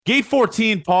Gate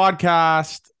 14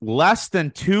 podcast, less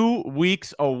than 2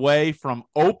 weeks away from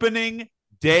opening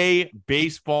day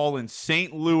baseball in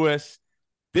St. Louis.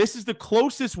 This is the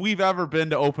closest we've ever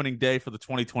been to opening day for the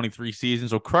 2023 season.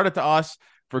 So credit to us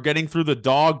for getting through the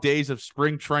dog days of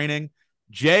spring training.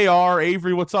 JR,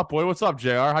 Avery, what's up, boy? What's up,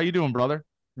 JR? How you doing, brother?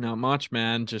 Not much,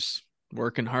 man. Just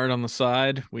working hard on the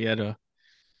side. We had a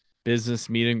business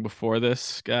meeting before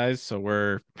this, guys. So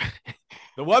we're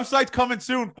The website's coming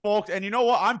soon, folks. And you know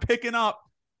what? I'm picking up.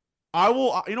 I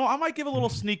will, I might give a little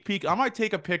sneak peek. I might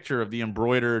take a picture of the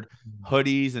embroidered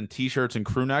hoodies and t-shirts and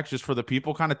crew necks just for the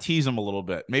people, kind of tease them a little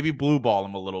bit, maybe blue ball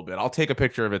them a little bit. I'll take a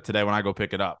picture of it today when I go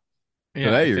pick it up. yeah,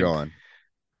 Today I you're think going.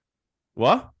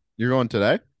 What? You're going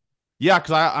today? Yeah,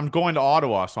 because I'm going to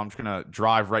Ottawa, so I'm just gonna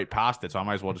drive right past it. So I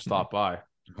might as well just stop by.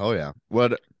 Oh yeah.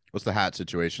 What's the hat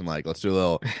situation like? Let's do a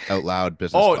little out loud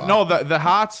business Oh talk. no, the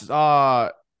hats.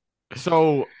 don't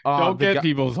the get guy,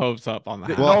 people's hopes up on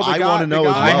that. Well, no, the I guy, want to the know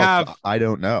as guy, I well. have I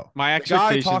don't know. my the guy I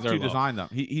expectations talked are to low. designed them.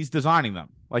 He's designing them.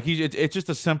 Like it's just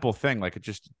a simple thing. Like it's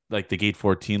just like the Gate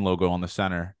 14 logo on the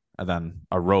center, and then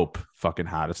a rope fucking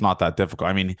hat. It's not that difficult.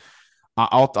 I mean,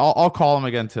 I'll call him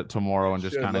again tomorrow and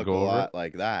just Should kind of look a go over it. lot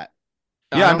like that.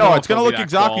 I Yeah, don't no, know it's if it'll gonna be look that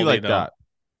exactly quality like though. that.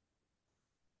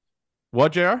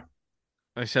 What, JR?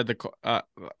 I said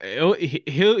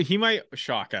he might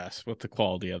shock us with the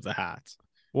quality of the hats.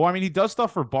 Well, I mean, he does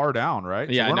stuff for Bar Down, right?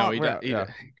 So Yeah, we're no, not. Yeah.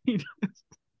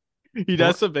 he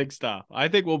does some big stuff. I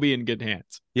think we'll be in good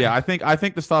hands. Yeah, I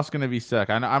think the stuff's gonna be sick.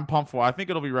 I'm pumped for. I think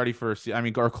it'll be ready for. I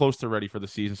mean, or close to ready for the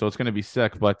season, so it's gonna be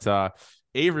sick. But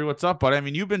Avery, what's up, buddy? I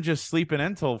mean, you've been just sleeping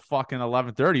until fucking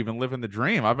 11:30. You've been living the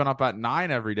dream. I've been up at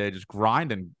 9 every day, just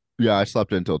grinding. Yeah, I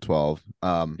slept until 12.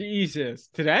 Jesus,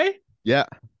 today? Yeah.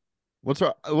 What's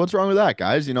wrong with that,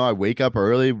 guys? I wake up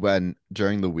early when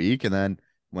during the week, and then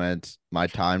when it's my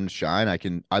time to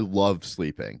shine, I love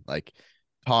sleeping. Like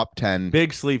top 10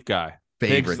 Big sleep guy. Big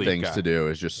favorite sleep things guy. to do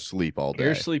is just sleep all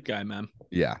You're a day. sleep guy, man.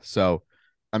 Yeah. So,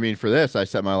 I mean, for this, I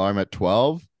set my alarm at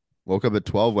 12, woke up at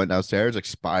 12, went downstairs,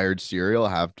 expired cereal.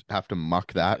 I have to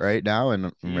muck that right now, and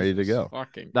I'm ready to Jesus go.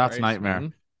 fucking That's Christ, nightmare.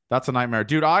 man. That's a nightmare,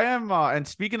 dude. I am. And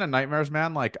speaking of nightmares,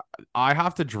 man, like I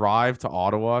have to drive to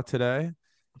Ottawa today,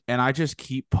 and I just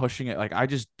keep pushing it. Like I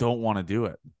just don't want to do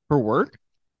it. For work?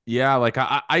 Yeah, like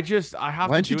I have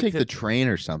Why to don't you do it take the train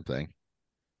or something?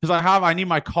 because I need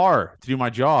my car to do my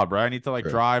job, right? I need to like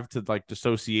Sure. drive to like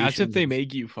dissociation. As if they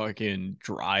make you fucking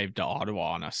drive to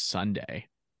Ottawa on a Sunday.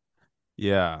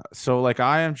 Yeah. So like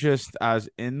I am just as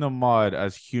in the mud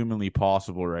as humanly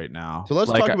possible right now. So let's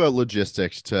Like talk about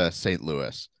logistics to St.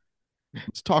 Louis.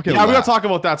 Let's talk yeah, about we gotta that. talk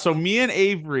about that. So me and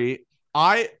Avery,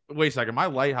 I wait a second, my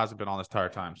light hasn't been on this entire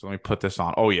time. So let me put this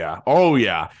on. Oh yeah. Oh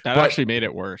yeah. That But actually made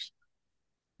it worse.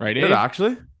 Right, did it Abe?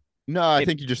 actually? No, I It-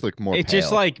 think you just look more It pale.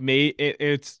 just like made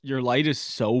it's your light is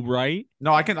so bright.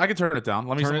 No, I can turn it down.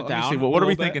 Let me Turn it let me see. down What a are we little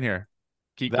bit. thinking here?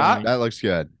 Keep That? going. That looks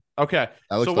good. Okay.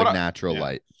 That looks So like what natural yeah.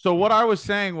 light. So what I was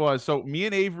saying was, so me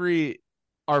and Avery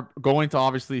are going to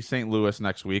obviously St. Louis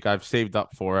next week. I've saved up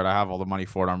for it. I have all the money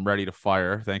for it. I'm ready to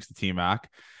fire, thanks to T Mac.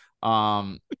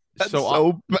 Um, That's so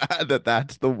so bad that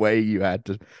that's the way you had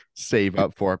to save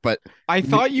up for it. But I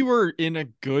thought you were in a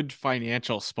good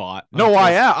financial spot. no,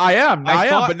 I am, I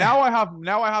thought- but now I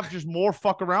have just more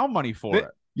fuck around money for Th- it.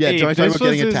 yeah, Abe, Johnny talking this about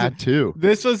getting a was his- tattoo.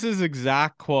 This was his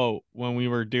exact quote when we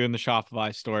were doing the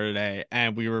Shopify store today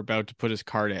and we were about to put his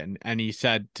card in. And he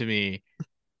said to me,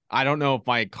 I don't know if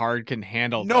my card can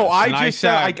handle No, this. I And just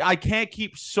said I can't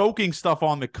keep soaking stuff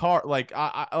on the car. Like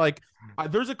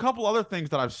there's a couple other things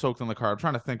that I've soaked on the car. I'm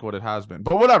trying to think what it has been,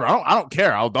 but whatever. I don't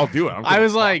care. I'll do it. I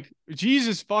was like,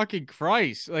 Jesus fucking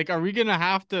Christ. Like, are we gonna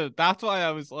have to? That's why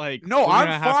I was like, no, we're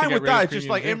gonna I'm have to fine get with rid of that. It's just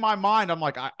premium like in Zoom. my mind, I'm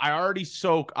like, I already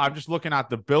soak. I'm just looking at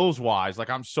the bills wise. Like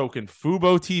I'm soaking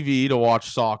Fubo TV to watch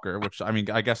soccer, which I mean,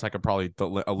 I guess I could probably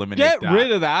eliminate Get that.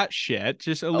 rid of that shit.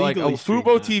 Just Like illegally stream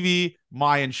Fubo that. TV,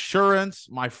 my insurance,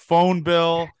 my phone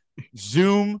bill,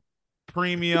 Zoom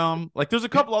premium. Like there's a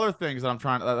couple other things that I'm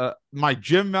trying to my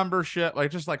gym membership, like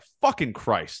just like fucking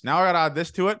Christ. Now I gotta add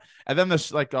this to it. And then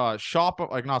this like shop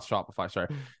like not Shopify, sorry.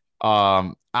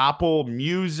 Apple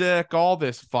Music, all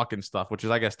this fucking stuff, which is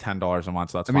I guess $10 a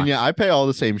month. So that's I mean, fine. yeah, I pay all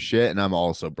the same shit, and I'm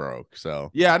also broke. So,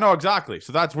 Yeah, no, exactly.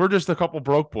 So we're just a couple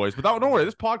broke boys. But don't worry,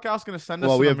 this podcast is gonna send us.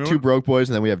 well, to we the have moon. two broke boys,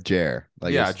 and then we have Jer.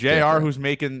 Like, Yeah, it's JR, different.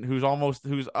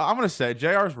 who's I'm gonna say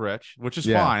JR's rich, which is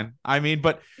Yeah. fine. I mean,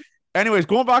 but anyways,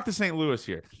 going back to St. Louis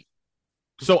here.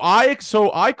 So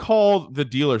I called the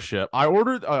dealership. I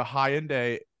ordered a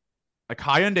Hyundai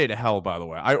to hell, by the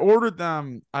way. I ordered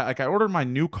them. I ordered my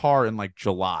new car in like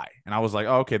July, and I was like,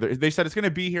 oh, okay. They said it's gonna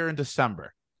be here in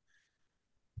December.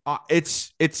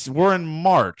 we're in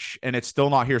March and it's still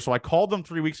not here. So I called them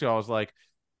 3 weeks ago. I was like,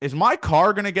 is my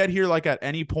car gonna get here like at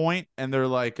any point? And they're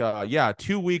like, yeah,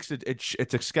 2 weeks.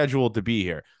 It's scheduled to be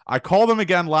here. I called them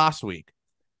again last week.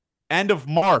 End of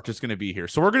March it's going to be here.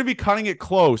 So we're going to be cutting it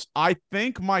close. I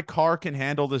think my car can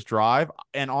handle this drive.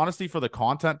 And honestly, for the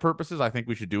content purposes, I think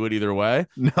we should do it either way.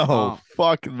 No,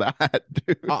 fuck that,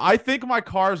 dude. I think my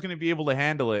car is going to be able to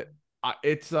handle it.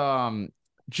 It's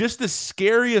just the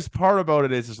scariest part about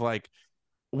it is like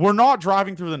we're not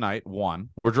driving through the night. One,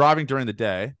 we're driving during the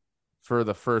day for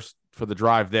the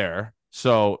drive there.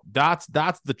 So that's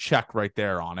the check right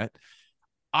there on it.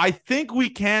 I think we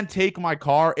can take my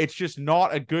car. It's just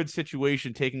not a good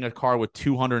situation taking a car with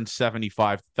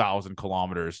 275,000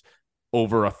 kilometers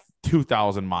over a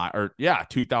 2,000 miles or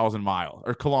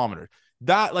kilometers.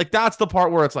 That's the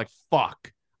part where it's like,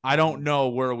 fuck, I don't know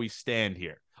where we stand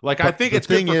here. Like, but I think it's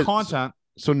good for content.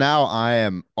 So now I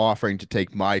am offering to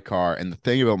take my car, and the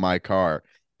thing about my car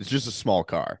is just a small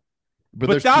car.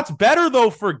 But that's better though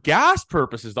for gas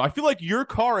purposes. Though I feel like your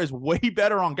car is way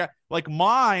better on gas. Like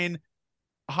mine.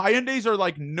 Hyundais are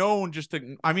like known just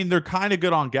to. I mean, they're kind of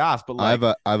good on gas, but like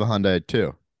I have a Hyundai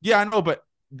too. Yeah, I know, but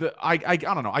I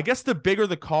don't know. I guess the bigger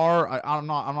the car, I'm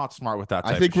not smart with that.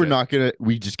 I think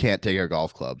we just can't take our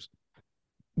golf clubs.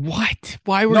 What?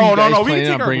 Why were you guys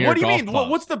planning on bringing What do you golf mean? clubs?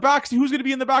 What's the backseat? Who's going to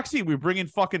be in the backseat? We bringing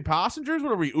fucking passengers?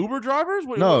 What are we, Uber drivers?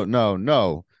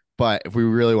 No. But if we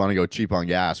really want to go cheap on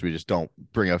gas, we just don't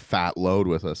bring a fat load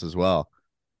with us as well.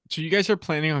 So you guys are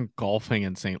planning on golfing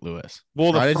in St. Louis?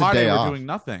 Well, the Friday we're doing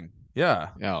nothing.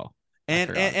 Yeah. Oh.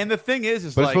 And the thing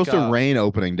is but it's supposed to rain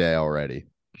opening day already.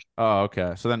 Oh,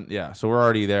 okay. So then, yeah. So we're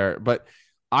already there. But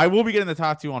I will be getting the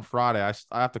tattoo on Friday.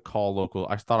 I have to call local.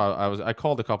 I thought I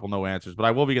called a couple, no answers, but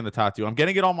I will be getting the tattoo. I'm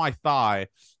getting it on my thigh,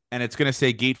 and it's gonna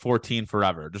say Gate 14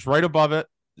 forever, just right above it.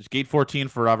 Just Gate 14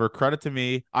 forever. Credit to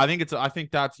me. I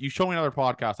think that's you show me another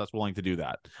podcast that's willing to do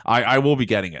that. I will be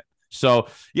getting it. So,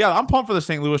 yeah, I'm pumped for the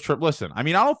St. Louis trip. Listen, I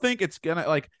mean, I don't think it's going to,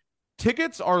 like,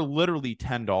 tickets are literally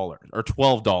 $10 or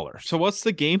 $12. So what's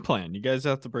the game plan? You guys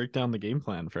have to break down the game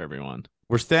plan for everyone.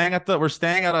 We're staying at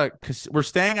a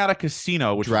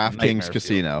casino, which DraftKings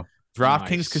Casino.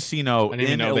 DraftKings Casino in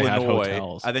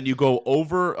Illinois. And then you go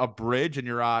over a bridge and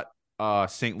you're at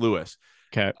St. Louis.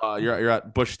 Okay. You're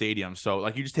at Busch Stadium. So,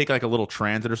 like, you just take, like, a little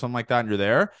transit or something like that, and you're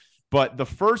there. But the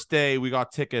first day we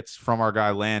got tickets from our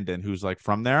guy Landon, who's like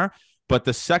from there. But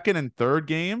the second and third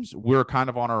games, we're kind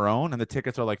of on our own, and the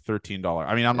tickets are like $13.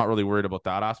 I mean, I'm not really worried about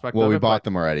that aspect. Well, we bought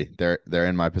them already. They're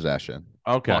in my possession.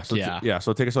 Okay, so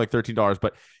so tickets are like $13.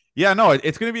 But yeah, no,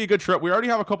 it's going to be a good trip. We already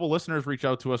have a couple listeners reach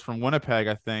out to us from Winnipeg.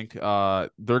 I think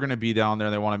they're going to be down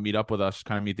there. They want to meet up with us,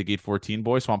 kind of meet the Gate 14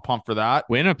 boys. So I'm pumped for that.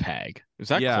 Winnipeg, is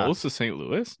that close to St.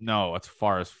 Louis? No, it's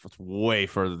way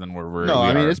further than where we're. No,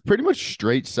 I mean it's pretty much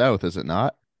straight south, is it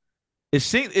not?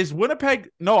 Is Winnipeg?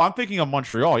 No, I'm thinking of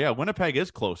Montreal. Yeah, Winnipeg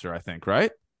is closer, I think,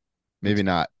 right? Maybe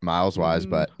not miles wise,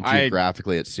 but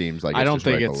geographically it seems like I don't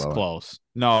think it's close.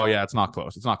 No, yeah, it's not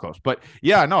close. It's not close. But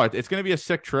yeah, no, it's going to be a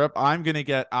sick trip. I'm going to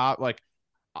get Ryan,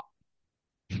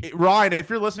 if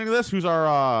you're listening to this, who's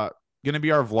our going to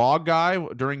be our vlog guy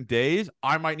during days,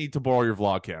 I might need to borrow your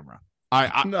vlog camera.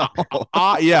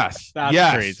 Yes.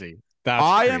 That's crazy.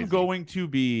 I am going to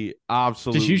be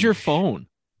absolutely just use your phone.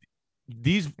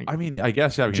 I mean, I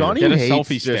guess Johnny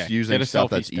hates just using stuff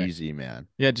that's easy, man.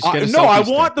 Yeah, just get a selfie no, I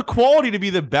want the quality to be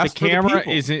the best. The camera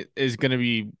is going to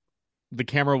be. The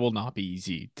camera will not be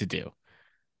easy to do.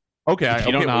 Okay,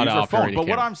 you don't know how to operate. But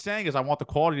what I'm saying is, I want the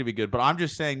quality to be good. But I'm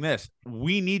just saying this: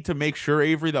 we need to make sure,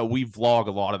 Avery, that we vlog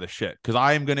a lot of the shit because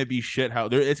I am going to be shit.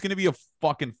 It's going to be a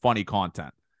fucking funny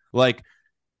content. Like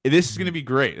this is going to be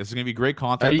great. This is going to be great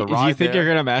content. Do you think you're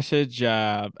going to message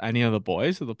any of the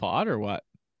boys of the pod or what?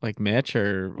 Like Mitch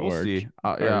we'll see.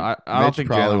 I don't think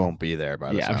probably won't be there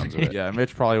by the sounds of it. Yeah,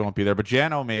 Mitch probably won't be there, but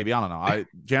Jano maybe. I don't know.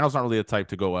 Jano's not really the type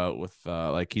to go out with.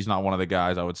 Like he's not one of the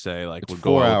guys I would say like it's would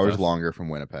 4 go out hours longer from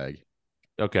Winnipeg.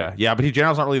 Okay, yeah, but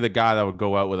Jano's not really the guy that would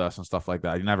go out with us and stuff like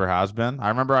that. He never has been. I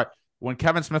remember when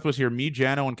Kevin Smith was here, me,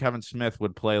 Jano, and Kevin Smith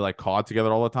would play like COD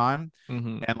together all the time.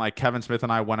 Mm-hmm. And like Kevin Smith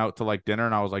and I went out to like dinner,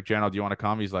 and I was like, Jano, do you want to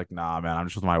come? He's like, nah, man, I'm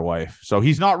just with my wife. So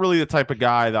he's not really the type of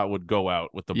guy that would go out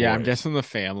with the boys. Yeah, I'm guessing the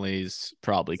families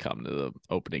probably come to the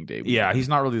opening day weekend. Yeah, he's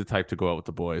not really the type to go out with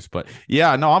the boys. But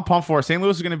yeah, no, I'm pumped for it. St.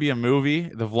 Louis is going to be a movie.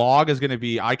 The vlog is going to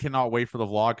be, I cannot wait for the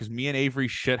vlog because me and Avery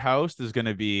shithoused is going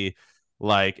to be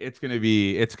like, it's going to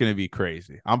be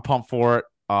crazy. I'm pumped for it.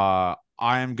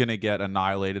 I am going to get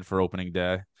annihilated for opening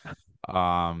day.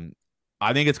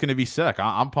 I think it's going to be sick.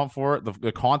 I'm pumped for it.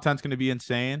 The content's going to be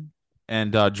insane,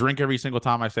 and drink every single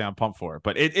time I say I'm pumped for it.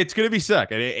 But it's going to be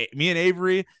sick. Me and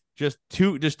Avery Just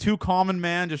two common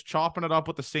man, just chopping it up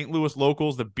with the St. Louis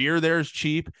locals. The beer there is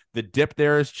cheap. The dip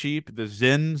there is cheap. The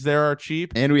zins there are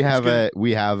cheap. And we have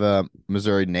a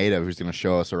Missouri native who's going to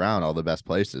show us around all the best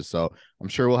places. So I'm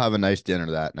sure we'll have a nice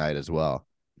dinner that night as well.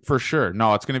 For sure.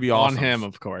 No, it's going to be awesome. On him,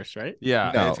 of course, right?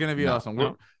 Yeah, No, it's going to be no, awesome.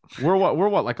 no. We're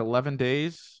what, like 11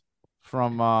 days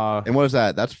from And what is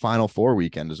that? That's Final Four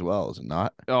weekend as well, is it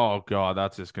not? Oh God,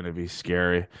 that's just going to be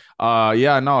scary.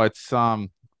 Yeah, no, it's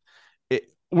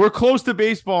we're close to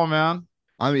baseball, man.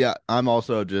 I'm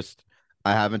also just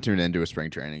I haven't tuned into a spring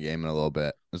training game in a little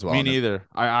bit as well. Me neither.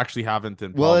 I actually haven't.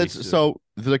 So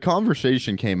the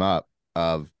conversation came up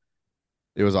of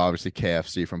it was obviously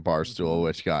KFC from Barstool,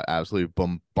 which got absolutely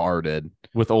bombarded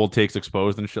with old takes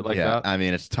exposed and shit like that. I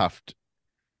mean, it's tough.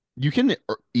 You can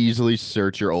easily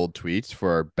search your old tweets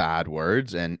for bad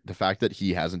words, and the fact that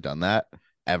he hasn't done that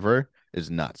ever is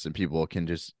nuts, and people can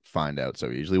just find out so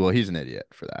easily. Well, he's an idiot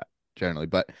for that generally,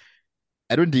 but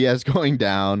Edwin Diaz going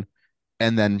down,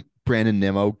 and then Brandon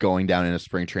Nimmo going down in a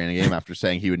spring training game after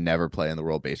saying he would never play in the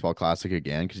World Baseball Classic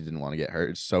again because he didn't want to get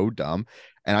hurt. It's so dumb.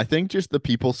 And I think just the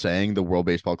people saying the World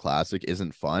Baseball Classic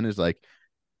isn't fun is like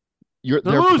they're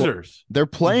losers. They're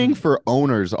playing for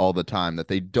owners all the time that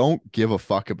they don't give a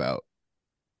fuck about,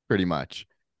 pretty much.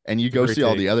 And you go see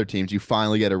all the other teams, you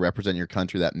finally get to represent your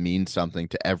country that means something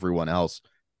to everyone else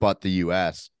but the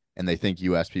US. And they think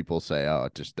US people say, oh,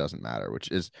 it just doesn't matter, which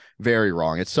is very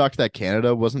wrong. It sucked that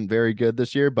Canada wasn't very good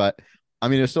this year, but I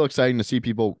mean, it's still exciting to see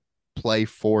people play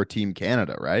for Team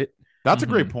Canada, right? That's a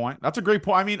great point. That's a great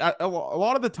point. I mean, a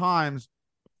lot of the times,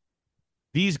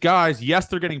 these guys, yes,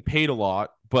 they're getting paid a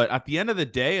lot, but at the end of the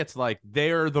day, it's like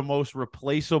they're the most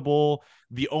replaceable.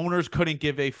 The owners couldn't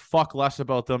give a fuck less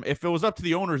about them. If it was up to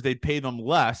the owners, they'd pay them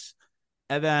less.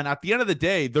 And then at the end of the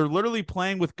day, they're literally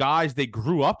playing with guys they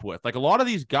grew up with. Like a lot of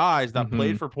these guys that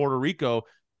played for Puerto Rico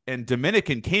and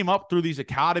Dominican came up through these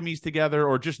academies together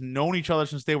or just known each other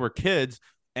since they were kids.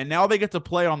 And now they get to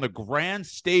play on the grand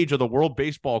stage of the World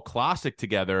Baseball Classic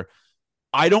together.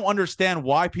 I don't understand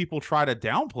why people try to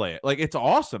downplay it. Like, it's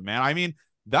awesome, man. I mean,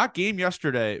 that game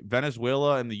yesterday,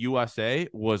 Venezuela and the USA,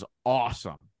 was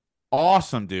awesome.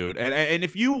 Awesome, dude. And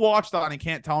if you watch that and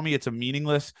can't tell me it's a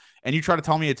meaningless, and you try to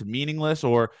tell me it's meaningless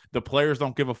or the players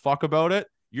don't give a fuck about it,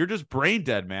 you're just brain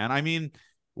dead, man. I mean,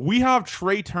 we have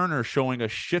Trey Turner showing a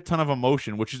shit ton of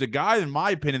emotion, which is a guy, in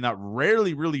my opinion, that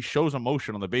rarely really shows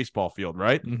emotion on the baseball field,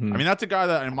 right? I mean, that's a guy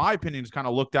that, in my opinion, is kind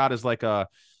of looked at as like a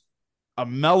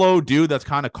mellow dude that's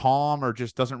kind of calm or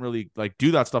just doesn't really like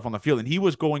do that stuff on the field. And he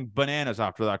was going bananas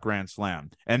after that grand slam.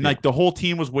 And like the whole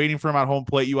team was waiting for him at home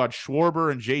plate. You had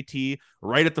Schwarber and JT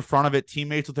right at the front of it,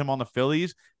 teammates with him on the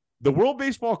Phillies. The World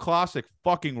Baseball Classic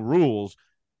fucking rules.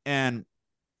 And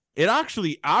it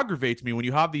actually aggravates me when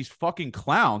you have these fucking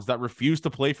clowns that refuse to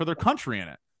play for their country in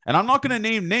it. And I'm not going to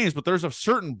name names, but there's a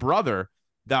certain brother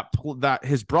that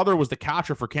his brother was the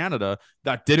catcher for Canada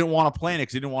that didn't want to play in it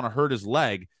because he didn't want to hurt his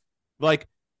leg. Like,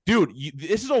 dude,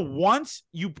 this is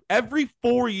every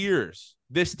 4 years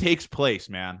this takes place,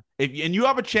 man. And you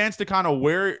have a chance to kind of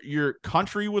wear your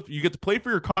country you get to play for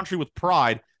your country with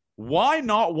pride. Why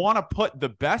not want to put the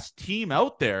best team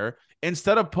out there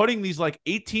instead of putting these like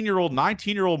 18-year-old,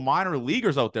 19-year-old minor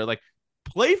leaguers out there? Like,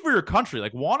 play for your country.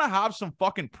 Like, want to have some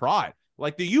fucking pride.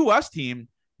 Like the U.S. team,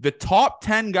 the top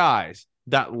 10 guys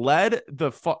that led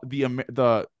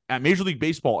the at Major League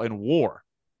Baseball in WAR.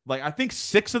 Like, I think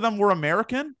 6 of them were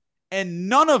American, and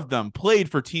none of them played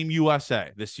for Team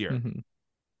USA this year.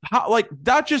 How, like,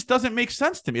 that just doesn't make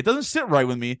sense to me. It doesn't sit right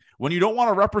with me when you don't want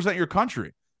to represent your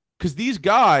country. Because these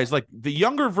guys, like the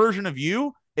younger version of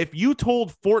you, if you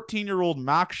told 14-year-old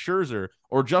Max Scherzer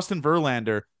or Justin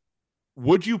Verlander,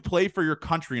 would you play for your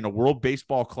country in a World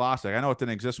Baseball Classic? I know it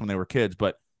didn't exist when they were kids,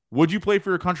 but would you play for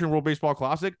your country in World Baseball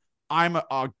Classic? I'm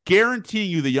guaranteeing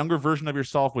you the younger version of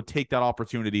yourself would take that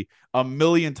opportunity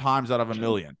 1,000,000 times out of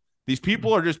 1,000,000. These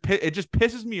people are it just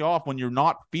pisses me off when you're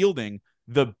not fielding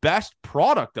the best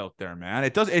product out there, man.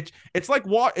 It's like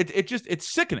what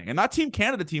it's sickening. And that Team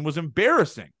Canada team was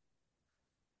embarrassing.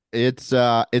 It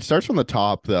starts from the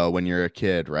top though when you're a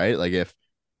kid, right? Like if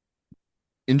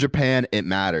in Japan it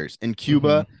matters. In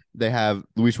Cuba, they have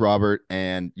Luis Robert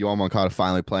and Yoan Moncada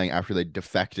finally playing after they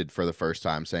defected for the first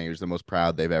time, saying it was the most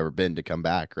proud they've ever been to come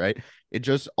back, right? It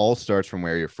just all starts from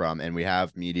where you're from. And we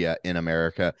have media in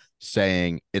America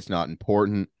saying it's not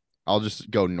important. I'll just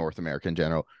go North America in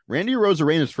general. Randy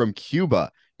Arozarena is from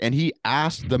Cuba, and he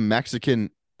asked the Mexican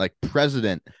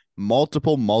president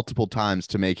multiple times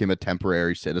to make him a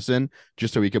temporary citizen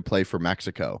just so he could play for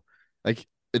Mexico.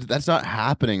 That's not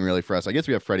happening really for us. I guess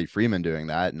we have Freddie Freeman doing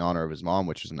that in honor of his mom,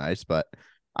 which is nice, but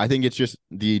I think it's just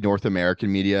the North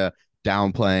American media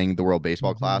downplaying the World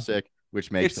Baseball Classic,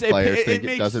 which makes the players think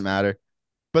it doesn't matter.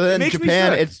 But then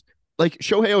Japan, it's like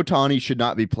Shohei Ohtani should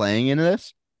not be playing in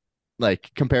this.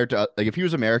 Like compared to like if he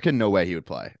was American, no way he would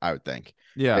play, I would think.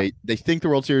 Yeah. They think the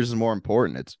World Series is more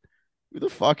important. It's who the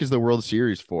fuck is the World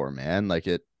Series for, man? Like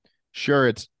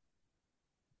it's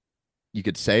you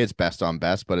could say it's best on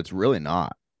best, but it's really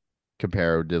not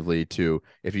comparatively to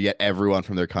if you get everyone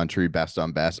from their country best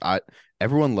on best.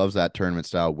 Everyone loves that tournament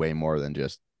style way more than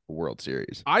just World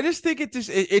Series. I just think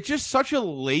it's just such a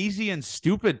lazy and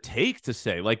stupid take to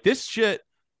say. Like this shit,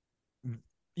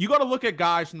 you got to look at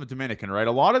guys from the Dominican, right?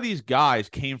 A lot of these guys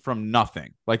came from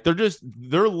nothing. Like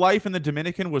their life in the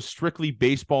Dominican was strictly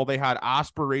baseball. They had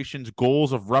aspirations,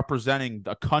 goals of representing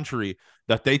a country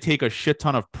that they take a shit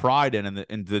ton of pride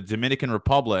in the Dominican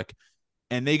Republic,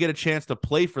 and they get a chance to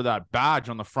play for that badge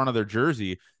on the front of their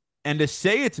jersey. And to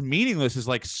say it's meaningless is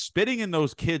like spitting in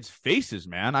those kids' faces,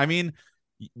 man. I mean,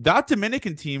 that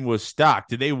Dominican team was stacked.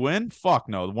 Did they win? Fuck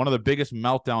no. One of the biggest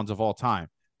meltdowns of all time.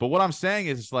 But what I'm saying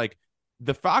is it's like,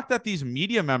 the fact that these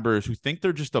media members who think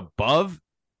they're just above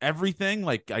everything,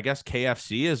 like I guess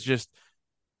KFC is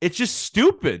it's just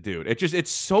stupid, dude. It's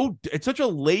such a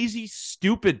lazy,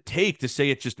 stupid take to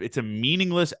say it's a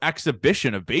meaningless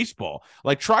exhibition of baseball.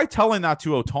 Like try telling that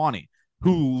to Ohtani,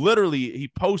 who literally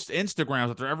he posts Instagrams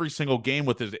after every single game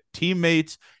with his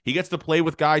teammates. He gets to play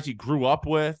with guys he grew up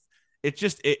with.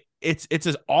 It's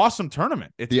an awesome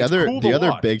tournament. The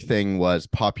other big thing was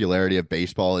popularity of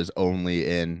baseball is only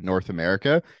in North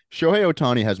America. Shohei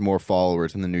Ohtani has more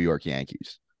followers than the New York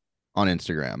Yankees on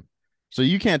Instagram. So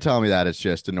you can't tell me that it's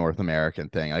just a North American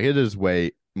thing. Like it is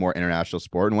way more international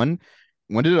sport. And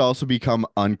when did it also become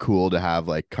uncool to have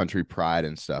like country pride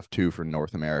and stuff too for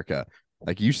North America?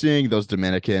 Like you seeing those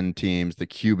Dominican teams, the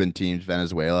Cuban teams,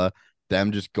 Venezuela,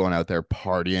 them just going out there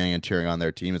partying and cheering on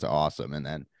their team is awesome. And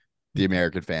then the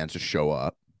American fans just show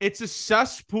up. It's a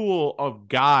cesspool of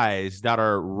guys that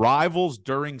are rivals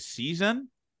during season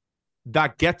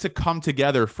that get to come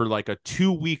together for like a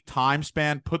 2-week time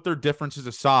span, put their differences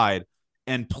aside,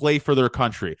 and play for their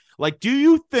country. Like, do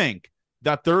you think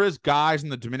that there is guys in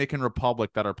the Dominican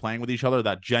Republic that are playing with each other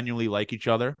that genuinely like each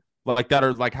other? Like that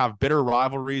are like have bitter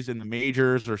rivalries in the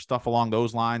majors or stuff along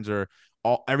those lines or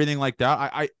everything like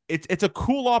that? It's a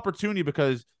cool opportunity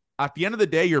because at the end of the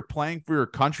day, you're playing for your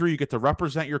country. You get to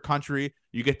represent your country.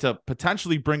 You get to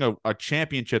potentially bring a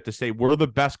championship to say we're the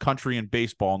best country in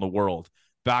baseball in the world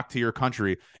back to your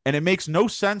country. And it makes no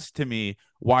sense to me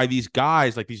why these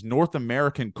guys, like these North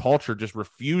American culture, just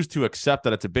refuse to accept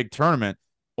that it's a big tournament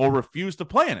or refuse to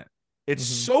play in it. It's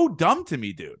so dumb to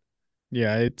me, dude.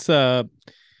 Yeah, it's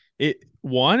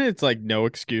it's like no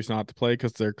excuse not to play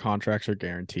because their contracts are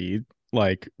guaranteed,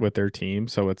 like with their team.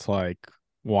 So it's like,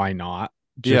 why not?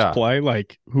 Just play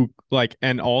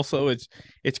and also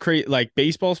it's crazy. Like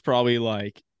baseball's probably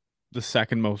like the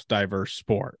second most diverse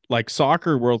sport. Like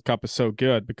soccer World Cup is so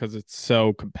good because it's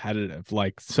so competitive.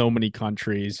 Like so many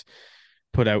countries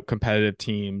put out competitive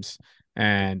teams,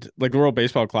 and like the World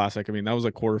Baseball Classic. I mean, that was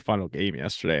a quarterfinal game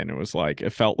yesterday, and it was like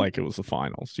it felt like it was the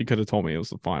finals. You could have told me it was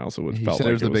the finals. It would He felt said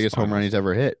like it was the biggest home run he's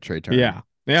ever hit. Trey Turner.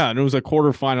 Yeah, and it was a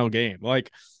quarterfinal game.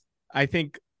 Like I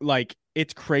think like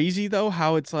it's crazy though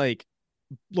how it's like.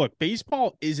 Look,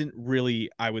 baseball isn't really,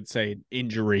 I would say,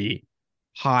 an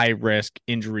high risk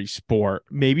injury sport.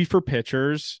 Maybe for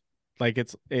pitchers, like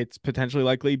it's potentially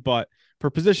likely, but for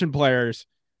position players,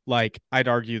 like I'd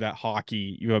argue that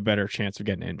hockey, you have a better chance of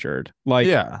getting injured. Like,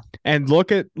 and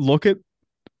look at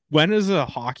when has a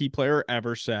hockey player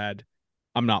ever said,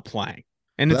 "I'm not playing"?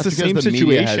 And it's the same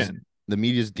situation. The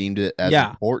media's deemed it as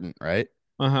important, right?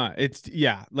 It's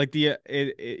like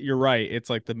you're right. It's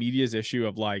like the media's issue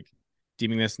of like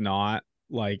deeming this not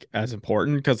like as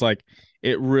important because like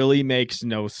it really makes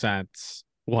no sense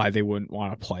why they wouldn't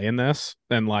want to play in this.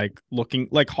 And like looking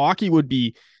like hockey would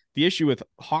be the issue with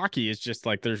hockey is just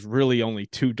like there's really only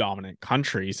two dominant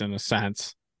countries in a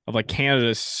sense of like Canada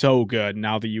is so good.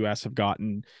 Now the US have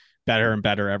gotten better and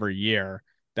better every year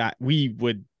that we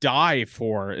would die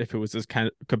for if it was as kind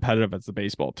of competitive as the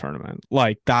baseball tournament.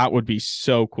 Like that would be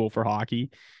so cool for hockey.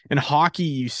 And hockey,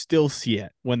 you still see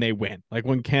it when they win. Like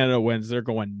when Canada wins, they're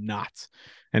going nuts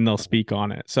and they'll speak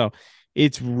on it. So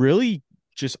it's really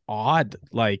just odd,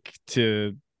 like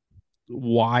to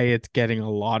why it's getting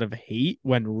a lot of hate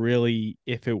when really,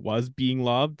 if it was being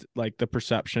loved, like the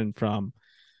perception from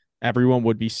everyone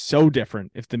would be so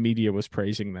different if the media was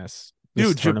praising this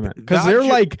tournament. Because they're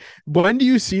like, when do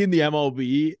you see in the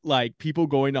MLB like people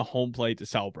going to home plate to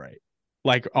celebrate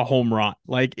like a home run?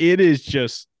 Like it is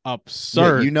just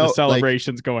absurd. you know, the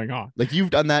celebrations going on. Like you've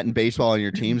done that in baseball on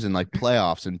your teams in like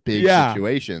playoffs and big Yeah.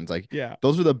 situations. Like Yeah.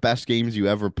 those are the best games you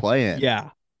ever play in. Yeah.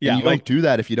 And Yeah. you don't do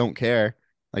that if you don't care.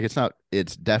 Like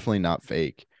it's definitely not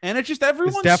fake. And it's just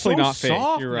everyone's definitely so not fake.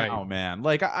 soft You're now, right. man.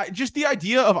 Like just the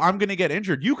idea of I'm gonna get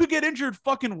injured. You could get injured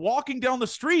fucking walking down the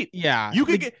street. Yeah. You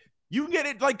could get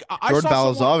it. Like I Jordan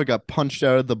saw someone. Balazovic got punched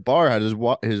out of the bar, had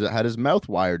his mouth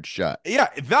wired shut. Yeah,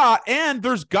 that, and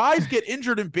there's guys get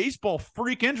injured in baseball,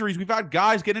 freak injuries. We've had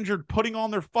guys get injured putting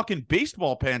on their fucking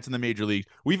baseball pants in the major league.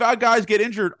 We've had guys get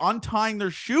injured untying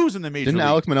their shoes in the major Didn't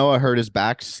league. Alek Manoah hurt his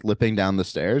back slipping down the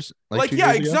stairs? Like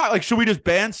yeah, exactly. Like, should we just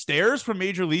ban stairs from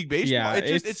Major League Baseball? Yeah,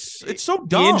 it's so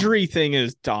dumb. The injury thing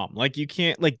is dumb. Like you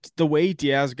can't, like the way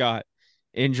Diaz got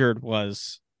injured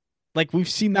was, like we've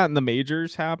seen that in the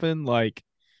majors happen. Like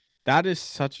that is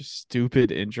such a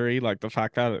stupid injury. Like the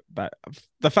fact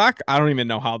I don't even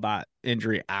know how that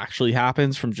injury actually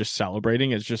happens from just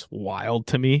celebrating is just wild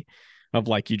to me. Of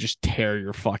like you just tear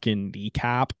your fucking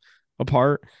kneecap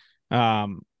apart.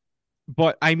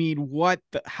 But I mean,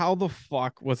 how the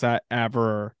fuck was that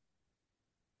ever?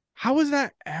 How is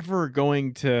that ever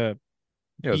going to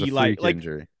It was a be freak like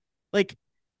injury. Like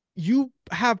you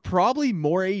have probably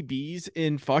more ABs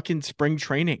in fucking spring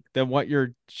training than what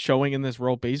you're showing in this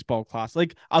World Baseball Class.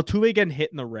 Like Altuve getting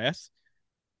hit in the wrist.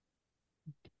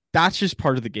 That's just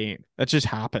part of the game. That just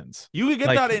happens. You could get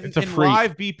like, that in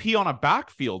live BP on a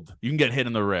backfield. You can get hit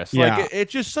in the wrist. Yeah. Like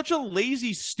it's just such a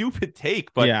lazy, stupid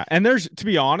take. But yeah, and there's, to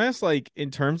be honest, like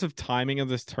in terms of timing of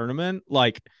this tournament,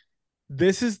 like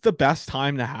this is the best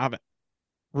time to have it.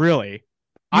 Really,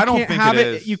 I don't think it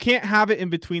is. You can't have it in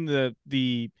between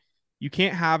you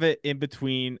can't have it in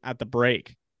between at the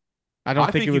break. I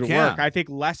don't think it would work. I think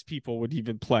less people would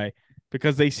even play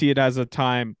because they see it as a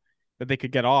time that they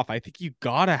could get off. I think you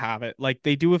gotta have it like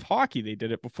they do with hockey. They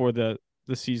did it before the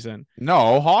season.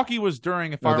 No, hockey was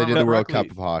during. If I they remember did the World correctly.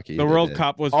 Cup of hockey. The World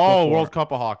Cup was World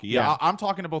Cup of hockey. Yeah, Yeah. I'm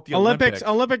talking about the Olympics. Olympics.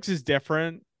 Olympics is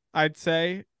different, I'd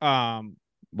say.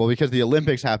 Well, because the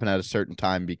Olympics happen at a certain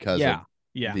time because of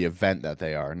the event that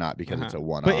they are, not because it's a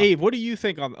one-off. But Abe, what do you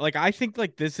think on? Like, I think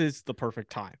like this is the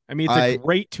perfect time. I mean, it's a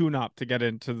great tune-up to get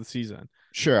into the season.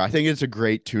 Sure, I think it's a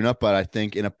great tune-up, but I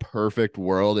think in a perfect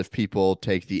world, if people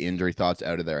take the injury thoughts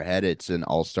out of their head, it's an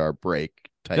all-star break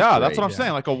type. Yeah, that's what I'm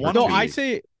saying. Like a one. No, I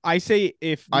say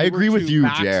if I agree with you,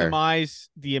 maximize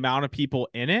the amount of people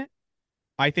in it,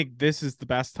 I think this is the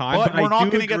best time. But we're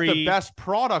not going to get the best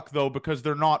product though because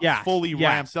they're not fully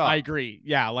ramped up. I agree.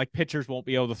 Yeah, like pitchers won't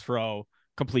be able to throw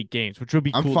complete games, which would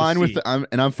be cool. I'm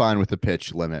fine with the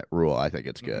pitch limit rule. I think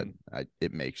it's good.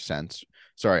 It makes sense.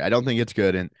 Sorry, I don't think it's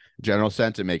good in general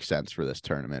sense. It makes sense for this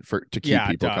tournament to keep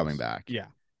people coming back. Yeah,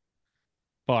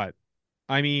 but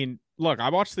I mean, look, I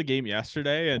watched the game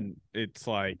yesterday, and it's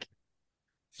like,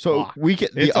 we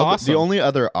get the only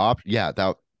other option. Yeah,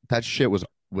 that shit was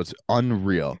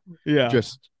unreal. Yeah,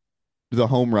 just the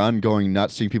home run going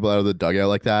nuts, seeing people out of the dugout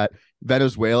like that.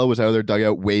 Venezuela was out of their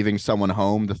dugout waving someone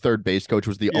home. The third base coach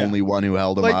was the only one who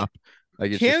held him up.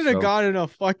 Like Canada got in a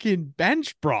fucking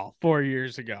bench brawl 4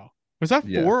 years ago. Was that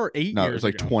 4 or 8 years ago? No, it was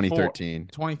like 2013.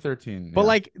 2013. But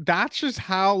like that's just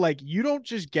how you don't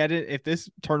just get it. If this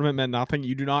tournament meant nothing,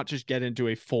 you do not just get into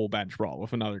a full bench brawl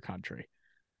with another country.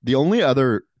 The only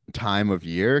other time of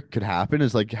year could happen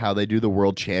is like how they do the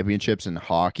World Championships in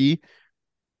hockey.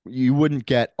 You wouldn't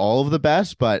get all of the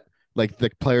best, but like the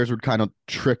players would kind of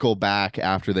trickle back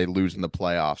after they lose in the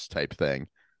playoffs type thing.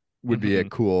 Would be a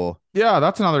cool. Yeah,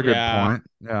 that's another good point.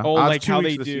 Yeah. Oh, like how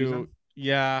they do. Season.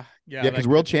 Yeah. Because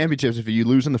World Championships, if you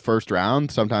lose in the first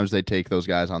round, sometimes they take those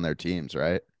guys on their teams,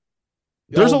 right?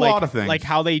 There's a lot of things. Like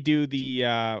how they do the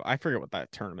I forget what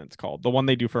that tournament's called. The one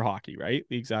they do for hockey, right?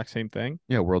 The exact same thing.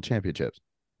 Yeah, World Championships.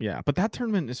 Yeah, but that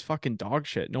tournament is fucking dog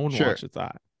shit. No one watches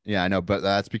that. Yeah, I know, but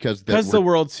that's because the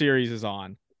World Series is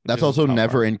on. That's also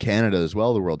never in Canada as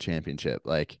well, the World Championship.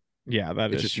 Like, yeah,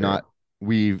 that is just true. Not.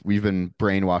 We've been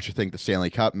brainwashed to think the Stanley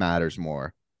Cup matters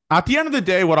more. At the end of the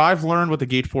day, what I've learned with the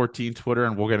Gate 14 Twitter,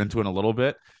 and we'll get into it in a little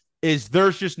bit, is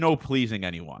there's just no pleasing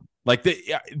anyone. Like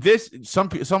some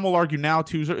will argue now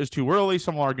is too early.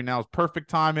 Some will argue now is perfect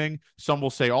timing. Some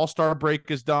will say All-Star break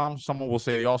is dumb. Someone will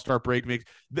say the All-Star break makes.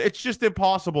 It's just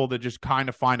impossible to just kind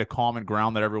of find a common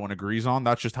ground that everyone agrees on.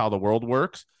 That's just how the world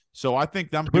works. So I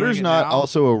think Twitter's not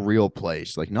also a real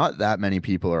place. Like not that many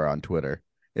people are on Twitter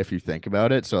if you think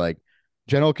about it. So like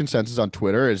general consensus on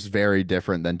Twitter is very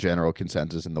different than general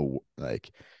consensus in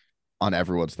on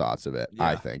everyone's thoughts of it. Yeah.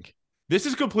 I think. This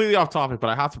is completely off topic, but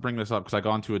I have to bring this up because I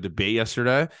got into a debate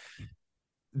yesterday.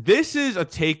 This is a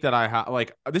take that I have.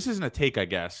 Like, this isn't a take, I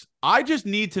guess. I just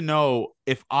need to know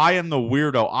if I am the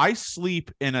weirdo. I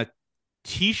sleep in a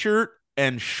t-shirt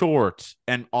and shorts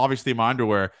and obviously my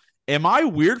underwear. Am I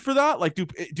weird for that? Like,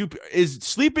 is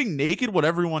sleeping naked what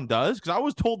everyone does? Because I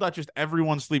was told that just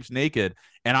everyone sleeps naked,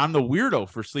 and I'm the weirdo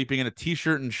for sleeping in a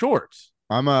t-shirt and shorts.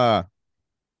 I'm a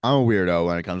weirdo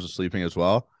when it comes to sleeping as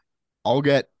well. I'll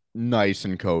get nice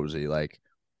and cozy. Like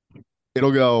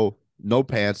it'll go no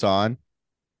pants on,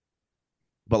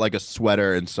 but like a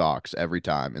sweater and socks every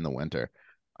time in the winter.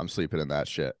 I'm sleeping in that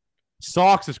shit.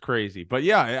 Socks is crazy. But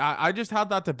yeah, I just had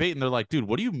that debate, and they're like, dude,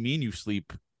 what do you mean you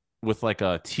sleep with like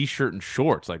a t-shirt and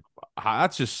shorts? Like,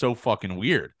 that's just so fucking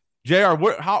weird. JR,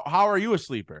 how are you a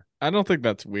sleeper? I don't think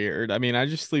that's weird. I mean, I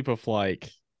just sleep with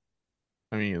like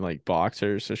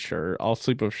boxers, a shirt. I'll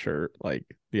sleep with shirt like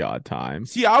the odd time.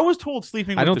 See, I was told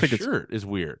sleeping with I don't the think shirt is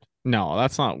weird. No,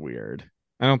 that's not weird.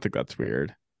 I don't think that's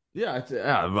weird. Yeah,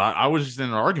 I was just in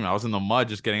an argument. I was in the mud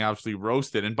just getting absolutely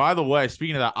roasted. And by the way,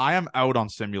 speaking of that, I am out on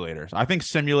simulators. I think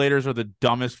simulators are the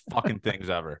dumbest fucking things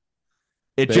ever.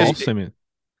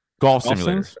 Golf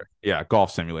simulators. Yeah,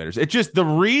 golf simulators. It just, the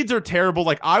reads are terrible.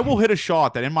 Like, I will hit a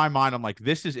shot that in my mind, I'm like,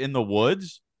 this is in the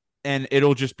woods, and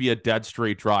it'll just be a dead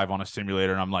straight drive on a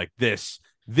simulator. And I'm like, this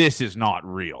is not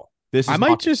real. I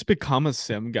might just become a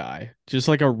sim guy, just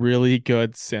like a really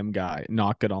good sim guy,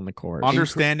 not good on the course.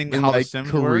 Understanding in how like the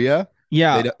sims Korea, work.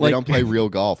 Yeah, they don't play real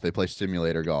golf. They play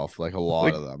simulator golf, like a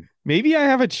lot of them. Maybe I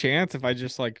have a chance if I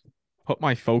just like put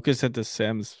my focus into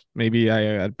Sims. Maybe I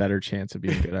had a better chance of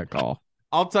being good at golf.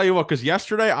 I'll tell you what, because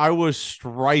yesterday I was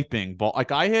striping ball.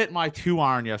 Like, I hit my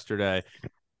 2-iron yesterday.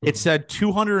 It said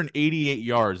 288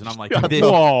 yards, and I'm like,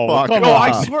 whoa, come on.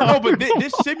 I swear, no, but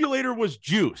this simulator was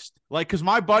juiced. Like, because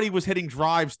my buddy was hitting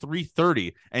drives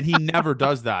 330, and he never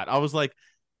does that. I was like,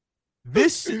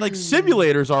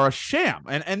 simulators are a sham.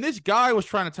 And this guy was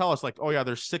trying to tell us, like, oh yeah,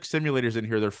 there's 6 simulators in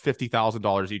here. They're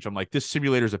 $50,000 each. I'm like, this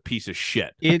simulator's a piece of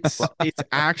shit. It's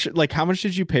actually, like, how much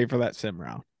did you pay for that sim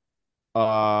round?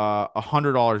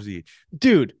 $100 each,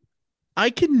 dude. I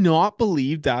cannot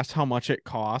believe that's how much it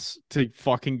costs to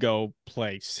fucking go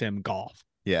play sim golf.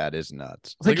 Yeah, it is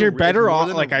nuts. Like you're better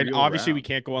off. Like, obviously we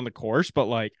can't go on the course, but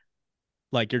like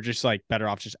you're just like better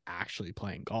off just actually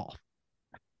playing golf.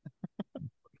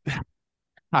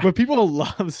 But people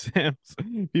love sims.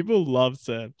 People love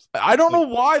sims. I don't know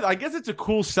why. I guess it's a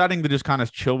cool setting to just kind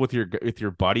of chill with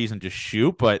your buddies and just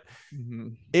shoot. But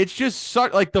it's just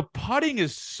such, like, the putting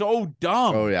is so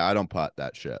dumb. Oh yeah, I don't putt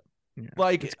that shit. Yeah.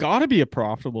 Like, it's got to be a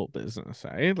profitable business,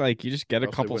 eh? Like, you just get a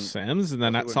couple sims, and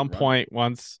then at some point,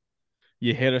 once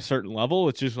you hit a certain level,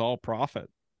 it's just all profit.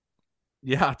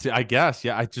 Yeah, I guess.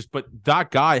 Yeah, but that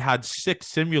guy had 6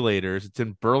 simulators. It's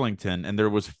in Burlington, and there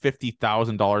was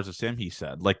 $50,000 a sim. He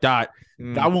said, like, that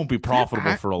won't be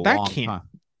profitable for a long time.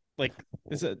 Like,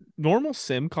 is a normal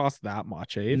sim cost that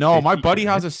much? Eh? No, my buddy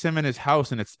has a sim in his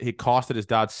house, and it costed his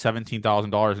dad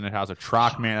 $17,000, and it has a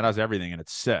TrackMan, it has everything, and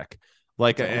it's sick.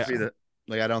 Like,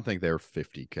 I don't think they were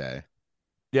 $50K.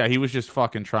 Yeah, he was just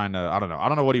fucking trying to. I don't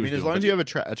know what he was doing. As long as you have a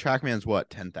TrackMan's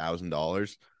what,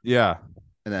 $10,000. Yeah.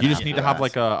 And then you just need to have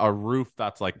like a roof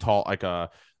that's like tall, like a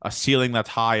ceiling that's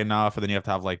high enough, and then you have to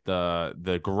have like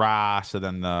the grass, and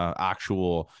then the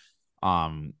actual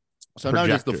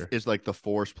sometimes it's like the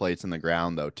force plates in the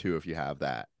ground though too. If you have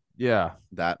that, yeah,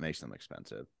 that makes them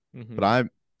expensive. But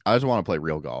I just want to play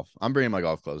real golf. I'm bringing my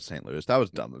golf clothes to St. Louis. That was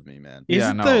dumb of me, man.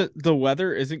 The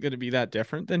weather isn't going to be that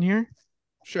different than here?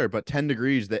 Sure, but 10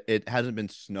 degrees, that it hasn't been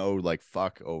snowed like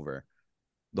fuck over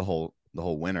the whole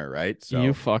winter, right? So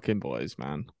you fucking boys,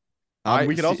 man.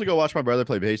 We could also go watch my brother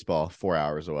play baseball 4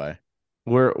 hours away.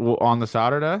 We're on the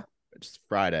Saturday? It's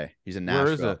Friday. He's in Nashville.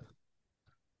 Where is it?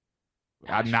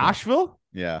 At Nashville?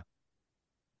 Yeah.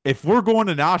 If we're going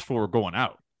to Nashville, we're going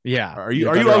out. Yeah. Are you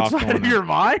outside of your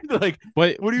mind? Like,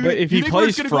 what do you? But if he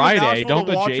plays Friday, don't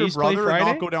the Jays play Friday?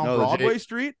 Not go down Broadway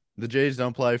Street. The Jays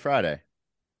don't play Friday.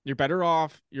 You're better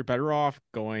off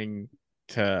going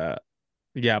to.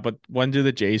 Yeah, but when do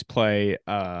the Jays play?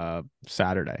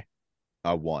 Saturday.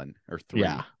 1 or 3.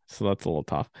 Yeah, so that's a little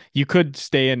tough. You could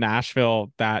stay in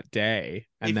Nashville that day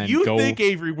and then go. If you think,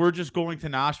 Avery, we're just going to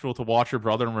Nashville to watch your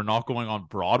brother and we're not going on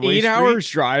Broadway 8 Street? hours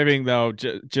driving though,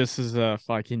 just as a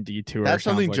fucking detour. That's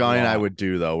something like Johnny and I would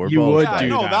do though. We would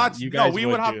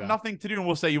have nothing to do, and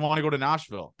we'll say you want to go to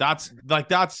Nashville. That's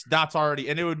already,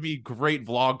 and it would be great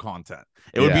vlog content.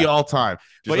 It would be all time.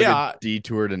 But a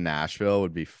detour to Nashville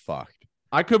would be fucked.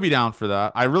 I could be down for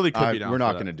that. I really could be down. We're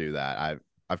not going to do that.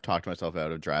 I've talked myself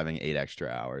out of driving 8 extra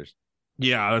hours.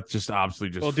 Yeah, that's just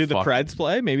absolutely just. Well, do the Preds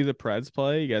play? Maybe the Preds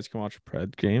play. You guys can watch a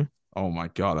Preds game. Oh my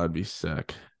god, that'd be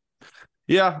sick.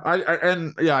 Yeah,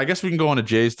 I guess we can go on to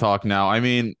Jay's talk now. I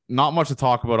mean, not much to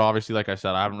talk about. Obviously, like I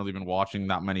said, I haven't really been watching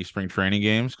that many spring training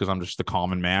games because I'm just a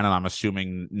common man, and I'm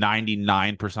assuming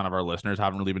 99% of our listeners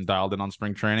haven't really been dialed in on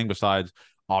spring training. Besides,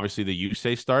 obviously, the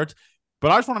USAC starts.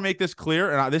 But I just want to make this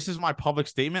clear, and this is my public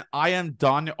statement. I am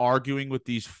done arguing with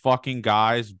these fucking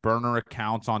guys, burner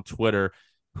accounts on Twitter,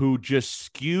 who just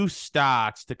skew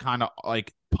stats to kind of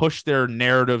like push their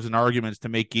narratives and arguments to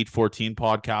make Geek 14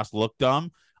 podcast look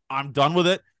dumb. I'm done with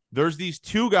it. There's these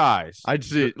two guys. I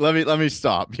just let me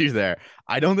stop you there.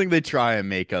 I don't think they try and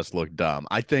make us look dumb.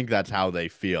 I think that's how they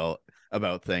feel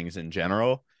about things in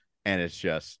general, and it's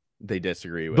just they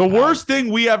disagree with the worst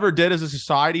thing we ever did as a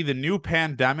society. The new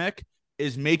pandemic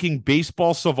is making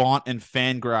Baseball Savant and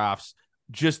Fangraphs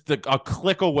just a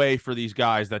click away for these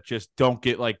guys that just don't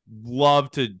get like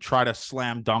love to try to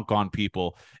slam dunk on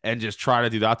people and just try to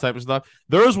do that type of stuff.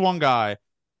 There's one guy.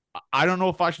 I don't know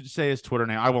if I should say his Twitter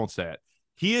name. I won't say it.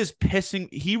 He is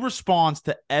pissing. He responds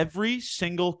to every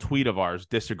single tweet of ours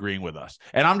disagreeing with us.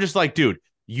 And I'm just like, dude,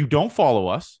 you don't follow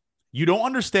us. You don't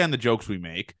understand the jokes we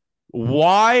make.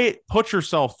 Why put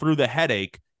yourself through the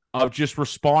headache of just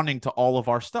responding to all of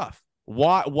our stuff?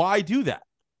 Why do that?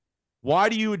 Why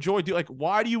do you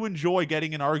enjoy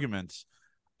getting in arguments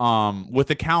with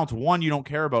accounts, one, you don't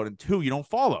care about, and two, you don't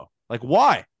follow? Like,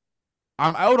 why?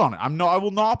 I'm out on it. I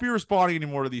will not be responding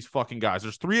anymore to these fucking guys.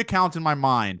 There's 3 accounts in my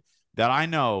mind that I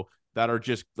know that are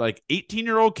just like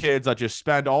 18-year-old kids that just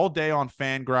spend all day on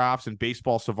Fangraphs and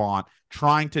Baseball Savant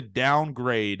trying to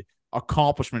downgrade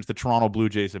accomplishments the Toronto Blue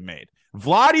Jays have made.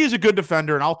 Vladdy is a good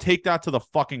defender, and I'll take that to the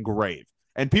fucking grave.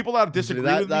 And people that disagree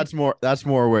with me, that's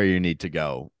more where you need to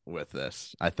go with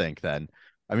this, I think. Then,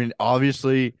 I mean,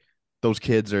 obviously, those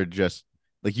kids are just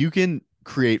like, you can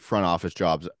create front office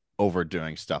jobs over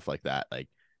doing stuff like that. Like,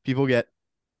 people get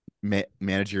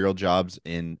managerial jobs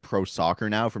in pro soccer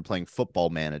now from playing Football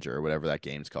Manager or whatever that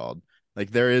game's called.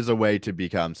 Like, there is a way to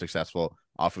become successful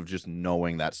off of just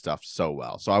knowing that stuff so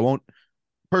well. So I won't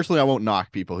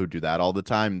knock people who do that all the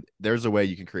time. There's a way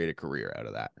you can create a career out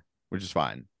of that, which is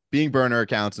fine. Being burner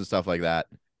accounts and stuff like that,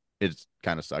 it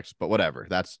kind of sucks, but whatever.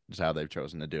 That's just how they've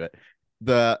chosen to do it.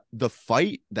 The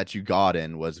fight that you got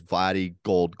in was Vladdy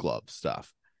Gold Glove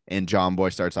stuff. And John Boy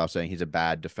starts off saying he's a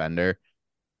bad defender.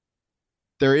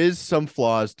 There is some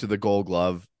flaws to the Gold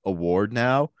Glove award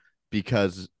now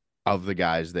because of the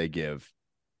guys they give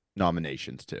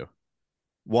nominations to.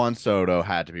 Juan Soto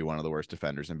had to be one of the worst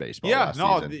defenders in baseball. Yeah,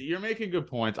 no, season. You're making good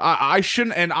points. I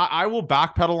shouldn't, and I will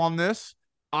backpedal on this.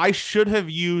 I should have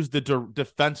used the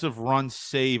defensive run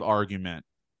save argument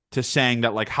to saying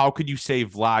that, like, how could you say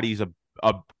Vladdy's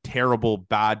a terrible,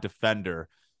 bad defender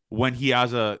when he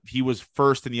was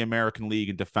first in the American League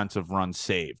in defensive runs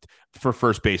saved for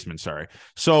first baseman. Sorry.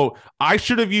 So I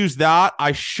should have used that.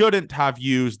 I shouldn't have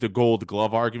used the Gold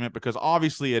Glove argument because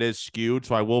obviously it is skewed.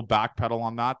 So I will backpedal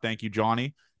on that. Thank you,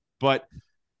 Johnny. But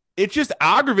it just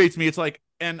aggravates me. It's like,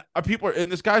 and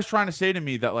this guy's trying to say to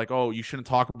me that, like, oh, you shouldn't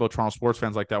talk about Toronto sports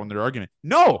fans like that when they're arguing.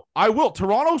 No, I will.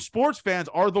 Toronto sports fans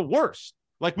are the worst.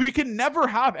 Like, we can never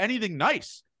have anything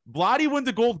nice. Vladdy wins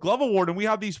a Gold Glove award, and we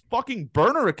have these fucking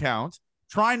burner accounts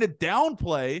trying to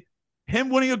downplay him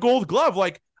winning a Gold Glove.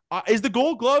 Like, is the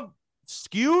Gold Glove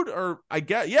skewed? Or I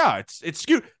guess, yeah, it's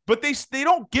skewed. But they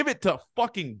don't give it to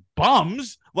fucking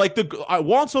bums. Like,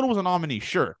 Juan Soto was a nominee,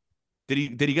 sure. Did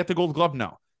he get the Gold Glove?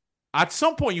 No. At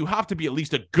some point, you have to be at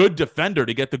least a good defender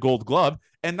to get the Gold Glove.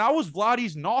 And that was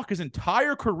Vladdy's knock his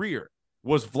entire career,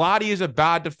 was Vladdy is a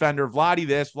bad defender. Vladdy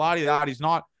this, Vladdy that. He's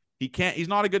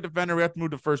not a good defender. We have to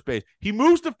move to first base. He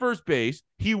moves to first base.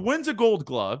 He wins a Gold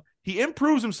Glove. He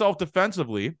improves himself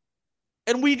defensively.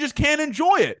 And we just can't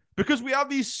enjoy it because we have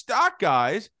these stock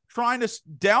guys trying to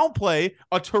downplay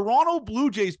a Toronto Blue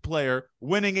Jays player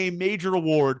winning a major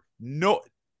award.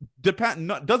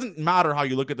 Doesn't matter how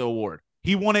you look at the award.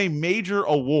 He won a major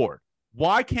award.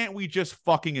 Why can't we just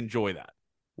fucking enjoy that?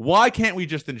 Why can't we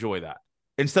just enjoy that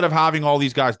instead of having all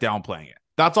these guys downplaying it?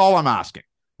 That's all I'm asking.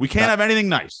 We can't have anything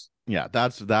nice. Yeah,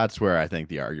 that's where I think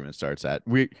the argument starts at.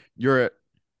 We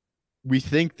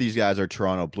think these guys are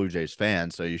Toronto Blue Jays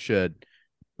fans, so you should,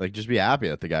 like, just be happy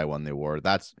that the guy won the award.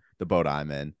 That's the boat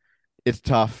I'm in. It's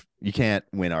tough. You can't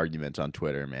win arguments on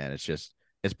Twitter, man. It's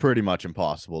pretty much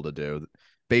impossible to do.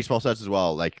 Baseball sets as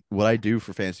well. Like, what I do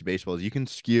for fantasy baseball is you can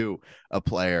skew a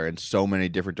player in so many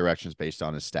different directions based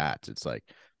on his stats. It's like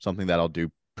something that I'll do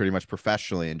pretty much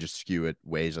professionally and just skew it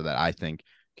ways that I think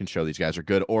can show these guys are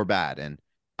good or bad. And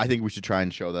I think we should try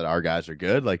and show that our guys are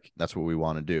good. Like, that's what we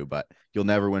want to do. But you'll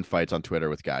never win fights on Twitter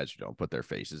with guys who don't put their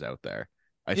faces out there.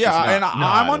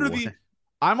 I'm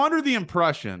under the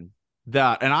impression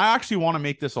that, and I actually want to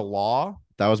make this a law.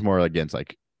 That was more against,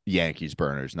 like, Yankees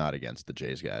burners, not against the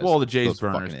Jays guys. Well, the Jays Those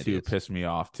burners fucking too idiots. piss me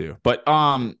off too. But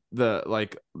I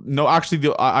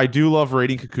do love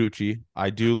rating Kikuchi.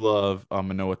 I do love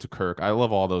Manoa to Kirk. I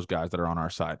love all those guys that are on our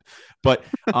side. But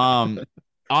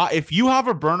if you have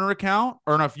a burner account,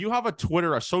 or if you have a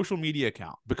Twitter, a social media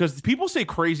account, because people say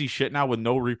crazy shit now with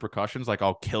no repercussions, like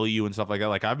I'll kill you and stuff like that.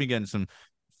 Like I've been getting some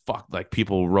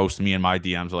people roast me in my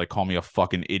DMs, or like call me a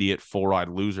fucking idiot, full-ride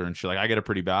loser and shit. Like I get it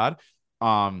pretty bad.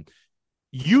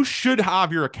 You should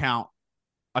have your account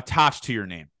attached to your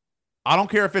name. I don't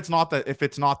care if it's not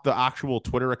the actual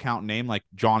Twitter account name, like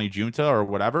Johnny Junta or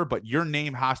whatever, but your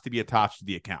name has to be attached to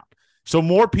the account. So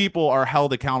more people are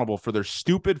held accountable for their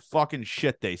stupid fucking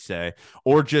shit they say,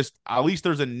 or just at least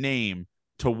there's a name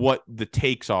to what the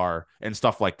takes are and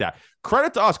stuff like that.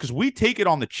 Credit to us, because we take it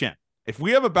on the chin. If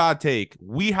we have a bad take,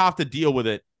 we have to deal with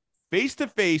it face to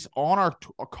face on our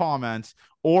comments,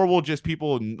 or we'll just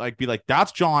people like be like,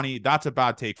 that's Johnny, that's a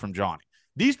bad take from Johnny.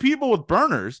 These people with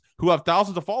burners who have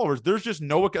thousands of followers, there's just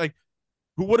no like,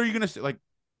 what are you gonna say? Like,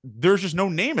 there's just no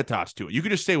name attached to it. You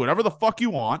can just say whatever the fuck you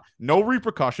want, no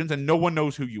repercussions, and no one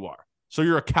knows who you are. So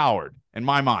you're a coward in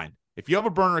my mind. If you have a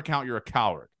burner account, you're a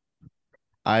coward.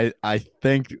 I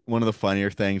think one of the funnier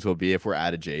things will be if we're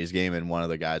at a Jays game and one of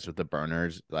the guys with the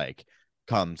burners like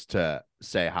comes to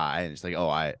say hi and it's like, oh,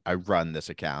 I run this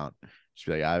account. Just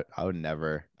be like, I would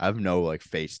never. I have no like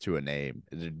face to a name.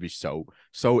 It'd be so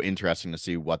interesting to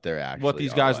see what they're actually what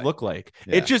these guys like. look like.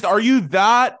 Yeah. It's just, are you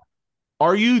that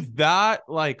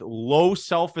like low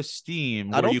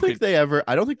self-esteem? I don't think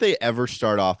they ever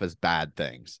start off as bad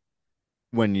things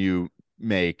when you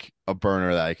make a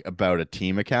burner like about a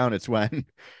team account. It's when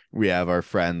we have our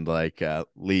friend like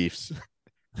Leafs.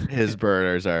 His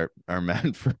burners are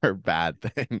meant for bad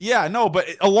things. Yeah, no, but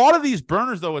a lot of these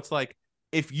burners though, it's like,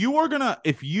 if you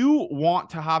want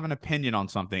to have an opinion on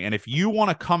something, and if you want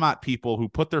to come at people who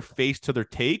put their face to their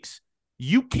takes,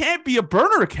 you can't be a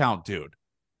burner account, dude.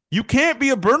 You can't be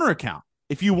a burner account.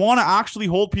 If you want to actually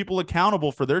hold people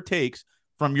accountable for their takes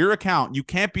from your account, you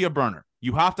can't be a burner.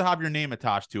 You have to have your name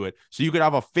attached to it, so you could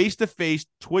have a face-to-face,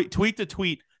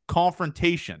 tweet-to-tweet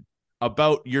confrontation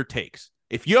about your takes.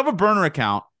 If you have a burner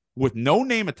account with no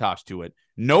name attached to it,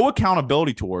 no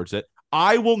accountability towards it,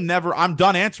 I'm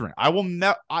done answering.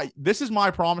 This is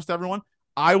my promise to everyone.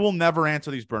 I will never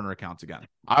answer these burner accounts again.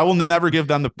 I will never give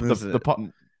them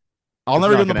I'll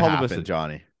never give them the publicity,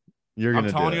 Johnny. I'm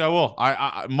telling you, I will.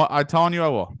 I'm telling you, I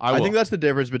will. I think that's the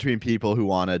difference between people who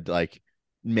want to like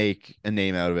make a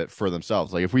name out of it for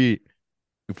themselves. Like if we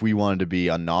wanted to be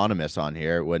anonymous on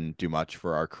here, it wouldn't do much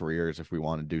for our careers if we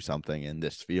want to do something in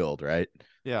this field, right?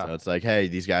 Yeah. So it's like, hey,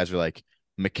 these guys are like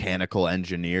mechanical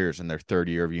engineers in their third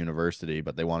year of university,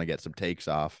 but they want to get some takes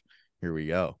off. Here we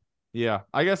go. Yeah,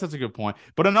 I guess that's a good point.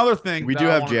 But another thing, we do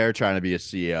have JR trying to be a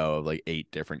CEO of like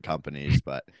 8 different companies,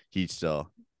 but he's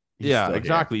still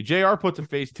exactly. JR puts a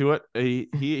face to it.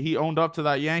 He owned up to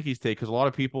that Yankees take, because a lot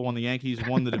of people, when the Yankees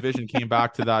won the division, came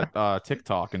back to that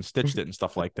TikTok and stitched it and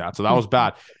stuff like that. So that was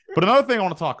bad. But another thing I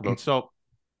want to talk about. So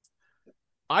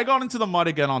I got into the mud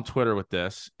again on Twitter with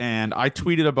this, and I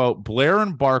tweeted about Blair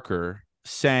and Barker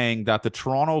saying that the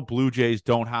Toronto Blue Jays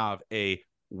don't have a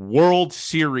World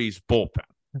Series bullpen.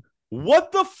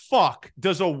 What the fuck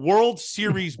does a World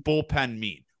Series bullpen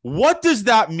mean? What does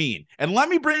that mean? And let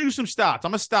me bring you some stats.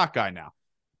 I'm a stat guy now.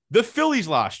 The Phillies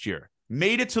last year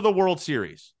made it to the World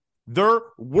Series. Their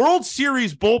World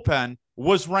Series bullpen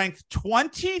was ranked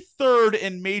 23rd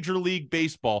in Major League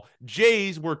Baseball.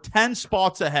 Jays were 10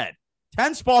 spots ahead.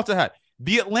 10 spots ahead.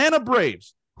 The Atlanta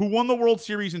Braves, who won the World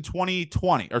Series in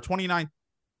 2020 or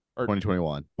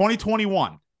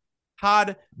 2021,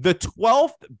 had the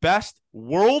 12th best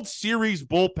World Series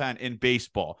bullpen in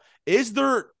baseball. Is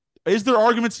there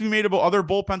arguments to be made about other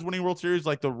bullpens winning World Series,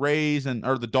 like the Rays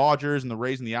or the Dodgers and the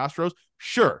Rays and the Astros?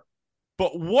 Sure.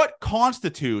 But what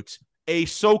constitutes a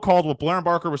so-called, what Blair and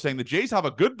Barker was saying, the Jays have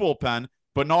a good bullpen,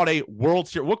 but not a World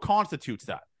Series? What constitutes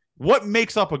that? What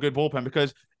makes up a good bullpen?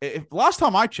 Because last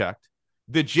time I checked,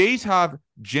 the Jays have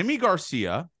Jimmy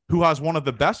Garcia, who has one of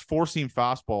the best four-seam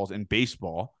fastballs in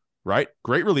baseball, right?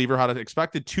 Great reliever, had an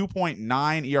expected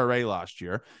 2.9 ERA last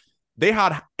year. They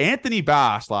had Anthony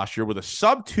Bass last year with a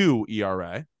sub-2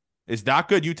 ERA. Is that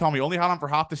good? You tell me. Only had him for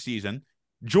half the season.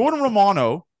 Jordan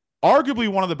Romano, arguably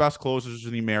one of the best closers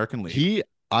in the American League.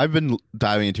 I've been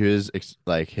diving into his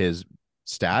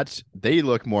stats. They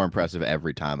look more impressive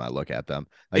every time I look at them.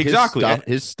 Like exactly.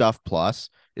 His stuff plus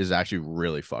is actually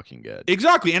really fucking good.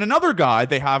 Exactly. And another guy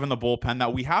they have in the bullpen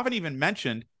that we haven't even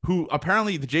mentioned, who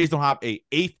apparently the Jays don't have a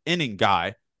 8th inning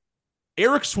guy,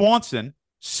 Eric Swanson,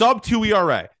 sub-2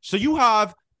 ERA. So you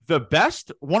have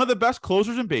one of the best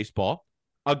closers in baseball,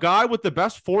 a guy with the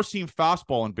best four-seam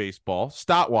fastball in baseball,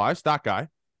 stat-wise, that guy,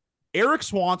 Eric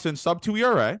Swanson, sub-2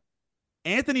 ERA,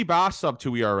 Anthony Bass,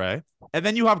 sub-2 ERA, and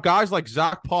then you have guys like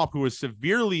Zach Pop, who is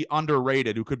severely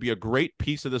underrated, who could be a great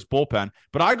piece of this bullpen.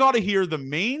 But I got to hear the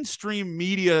mainstream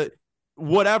media,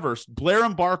 whatever, Blair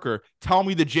and Barker, tell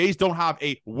me the Jays don't have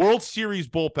a World Series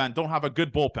bullpen, don't have a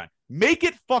good bullpen. Make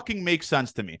it fucking make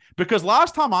sense to me. Because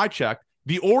last time I checked,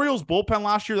 the Orioles bullpen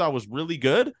last year that was really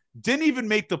good didn't even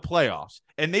make the playoffs.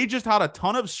 And they just had a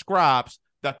ton of scraps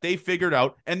that they figured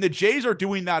out. And the Jays are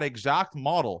doing that exact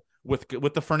model with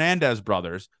the Fernandez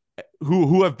brothers,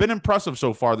 who have been impressive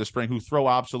so far this spring, who throw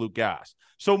absolute gas.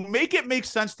 So make it make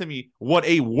sense to me what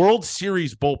a World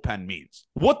Series bullpen means.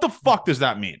 What the fuck does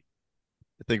that mean?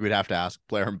 I think we'd have to ask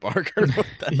Blair and Barker.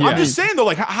 Yeah. I'm just saying, though,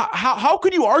 like, how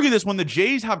could you argue this when the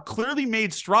Jays have clearly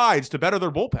made strides to better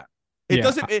their bullpen? It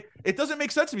doesn't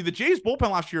make sense to me. The Jays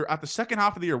bullpen last year, at the second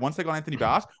half of the year, once they got Anthony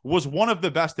Bass, was one of the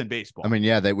best in baseball. I mean,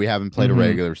 yeah, that we haven't played a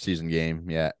regular season game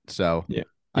yet. So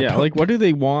yeah, like, what do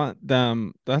they want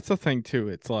them? That's the thing too.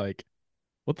 It's like,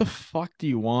 what the fuck do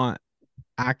you want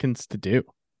Atkins to do?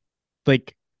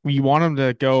 Like, you want him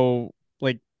to go,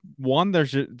 like, one,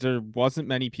 there wasn't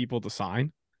many people to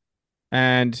sign,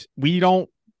 and the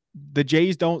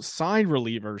Jays don't sign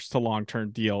relievers to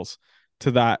long-term deals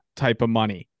to that type of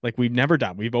money. Like, we've never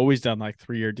done. We've always done like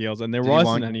 3-year deals, and there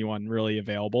wasn't anyone really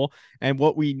available. And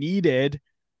what we needed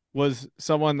was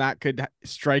someone that could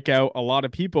strike out a lot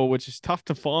of people, which is tough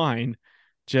to find,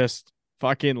 just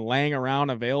fucking laying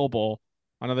around available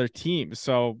on other teams.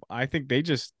 So I think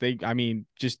just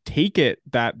take it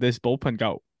that this bullpen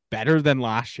got better than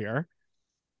last year.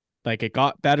 Like, it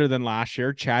got better than last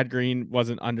year. Chad Green was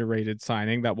an underrated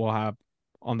signing that we'll have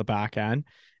on the back end.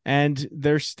 And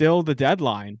there's still the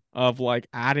deadline of like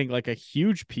adding like a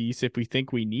huge piece if we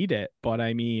think we need it. But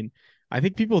I mean, I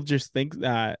think people just think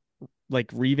that like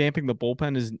revamping the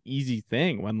bullpen is an easy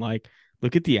thing when, like,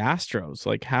 look at the Astros.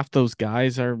 Like, half those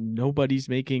guys nobody's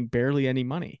making barely any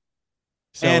money.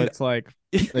 So it's like,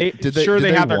 they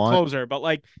have their closer, but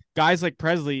like guys like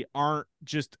Presley aren't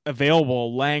just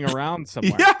available laying around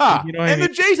somewhere. Yeah, like, you know what I mean?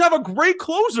 The Jays have a great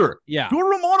closer. Yeah, Joe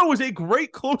Romano is a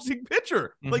great closing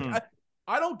pitcher. Like,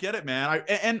 I don't get it, man.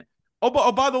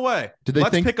 By the way,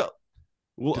 let's pick up.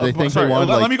 Do they think they want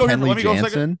let me go Kenley a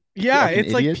second. Yeah,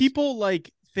 it's idiots? Like people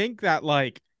like think that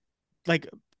like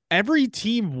every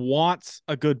team wants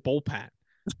a good bullpen,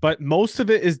 but most of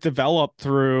it is developed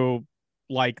through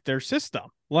like their system,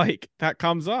 like that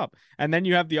comes up, and then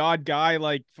you have the odd guy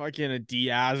like fucking a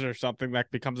Diaz or something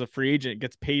that becomes a free agent,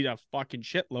 gets paid a fucking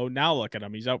shitload. Now look at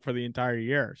him, he's out for the entire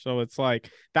year. So it's like,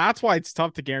 that's why it's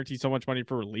tough to guarantee so much money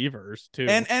for relievers too.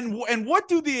 And what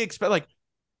do they expect? Like,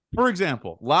 for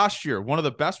example, last year, one of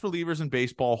the best relievers in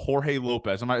baseball, Jorge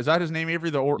Lopez. Is that his name, Avery?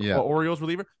 The Orioles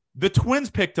reliever. The Twins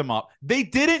picked him up. They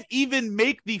didn't even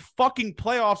make the fucking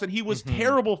playoffs, and he was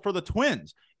terrible for the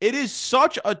Twins. It is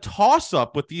such a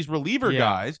toss-up with these reliever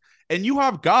guys, and you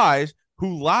have guys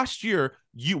who last year,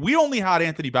 we only had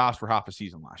Anthony Bass for half a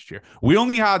season last year. We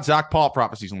only had Zach Pop for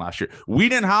half a season last year. We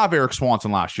didn't have Eric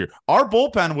Swanson last year. Our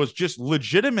bullpen was just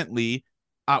legitimately,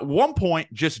 at one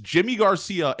point, just Jimmy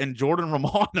Garcia and Jordan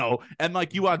Romano, and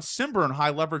like you had Simber in high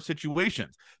leverage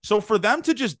situations. So for them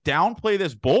to just downplay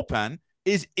this bullpen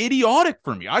is idiotic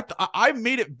for me. I've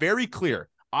made it very clear.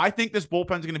 I think this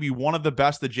bullpen is going to be one of the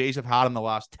best the Jays have had in the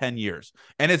last 10 years.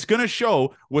 And it's going to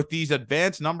show with these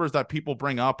advanced numbers that people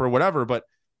bring up or whatever, but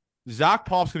Zach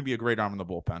Pop's going to be a great arm in the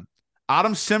bullpen.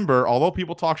 Adam Simber, although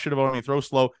people talk shit about him, he throws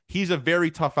slow, he's a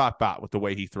very tough at bat with the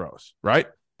way he throws, right?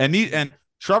 And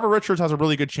Trevor Richards has a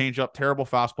really good changeup, terrible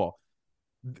fastball.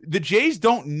 The Jays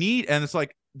don't need, and it's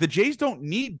like, the Jays don't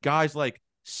need guys like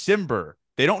Simber.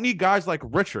 They don't need guys like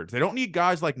Richards. They don't need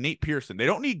guys like Nate Pearson. They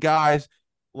don't need guys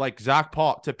like Zach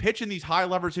Pop to pitch in these high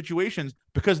leverage situations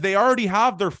because they already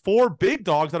have their 4 big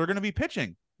dogs that are going to be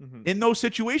pitching in those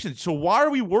situations. So why are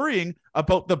we worrying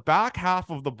about the back half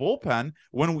of the bullpen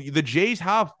when the Jays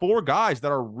have 4 guys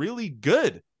that are really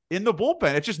good in the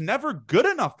bullpen? It's just never good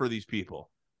enough for these people.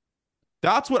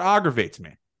 That's what aggravates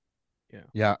me.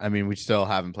 Yeah. I mean, we still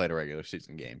haven't played a regular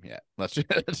season game yet. Let's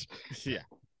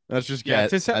just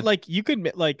get like, you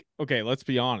could like, okay, let's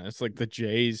be honest. Like, the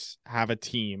Jays have a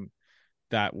team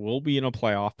that will be in a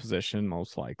playoff position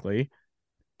most likely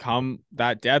come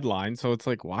that deadline. So it's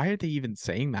like, why are they even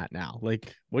saying that now?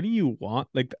 Like, what do you want?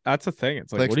 Like, that's the thing.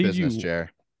 It's like, what do you,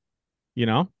 you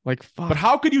know, like, fuck. But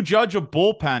how could you judge a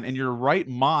bullpen in your right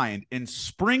mind in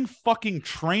spring fucking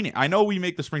training? I know we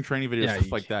make the spring training videos,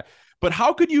 stuff like that. But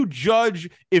how could you judge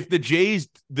if the Jays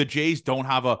don't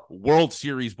have a World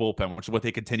Series bullpen, which is what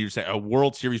they continue to say, a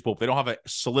World Series bullpen? They don't have a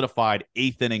solidified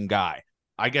 8th inning guy.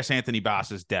 I guess Anthony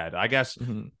Bass is dead. I guess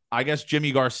Mm-hmm.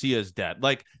 Jimmy Garcia is dead.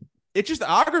 Like, it just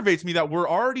aggravates me that we're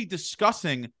already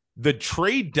discussing the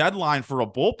trade deadline for a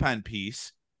bullpen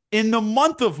piece in the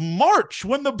month of March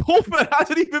when the bullpen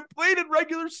hasn't even played in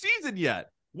regular season yet.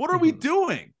 What are we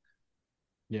doing?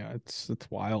 Yeah, it's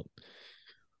wild.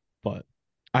 But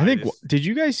I think did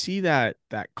you guys see that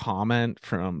comment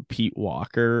from Pete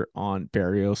Walker on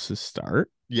Barrios' start?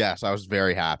 Yes, I was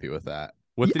very happy with that.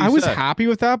 What did he I was say? happy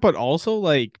with that, but also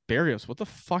like, Barrios, what the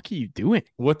fuck are you doing?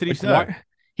 What did he Like, say?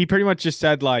 he pretty much just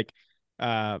said like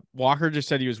Walker just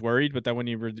said he was worried, but then when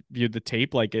he reviewed the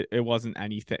tape, like it wasn't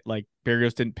anything. Like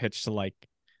Barrios didn't pitch to like,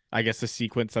 I guess, the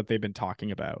sequence that they've been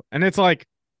talking about. And it's like,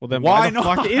 well, then why the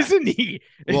not? fuck isn't he?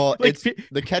 Well, like, it's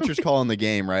the catcher's calling the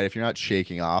game, right? If you're not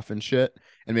shaking off and shit,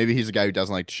 and maybe he's a guy who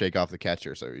doesn't like to shake off the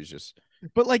catcher, so he's just.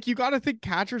 But like, you got to think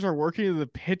catchers are working with the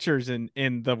pitchers in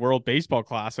the World Baseball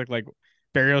Classic. Like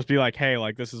Barrios be like, hey,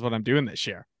 like this is what I'm doing this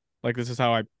year. Like this is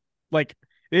how I like.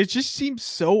 It just seems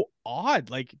so odd.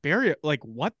 Like Barrios, like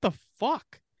what the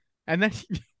fuck? And then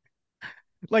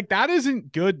like that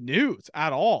isn't good news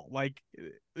at all. Like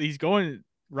he's going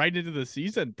right into the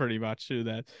season pretty much through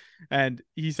that. And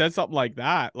he said something like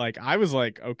that. Like I was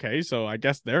like, okay, so I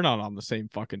guess they're not on the same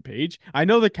fucking page. I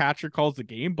know the catcher calls the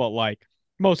game, but like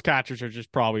most catchers are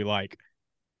just probably like,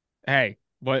 hey,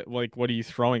 what are you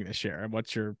throwing this year? And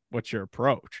what's your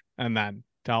approach? And then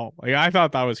tell. Like I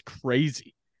thought that was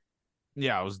crazy.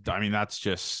 Yeah, that's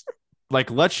just like,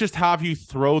 let's just have you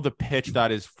throw the pitch that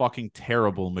is fucking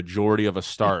terrible majority of a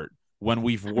start when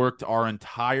we've worked our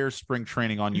entire spring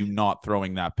training on you not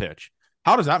throwing that pitch.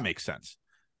 How does that make sense?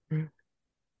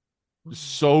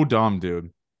 So dumb,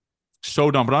 dude. So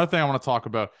dumb. But another thing I want to talk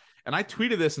about, and I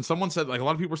tweeted this and someone said, like, a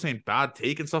lot of people were saying bad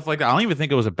take and stuff like that. I don't even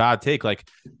think it was a bad take. Like,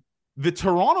 the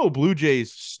Toronto Blue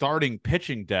Jays starting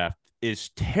pitching depth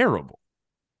is terrible.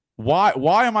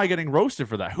 Why am I getting roasted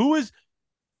for that? Who's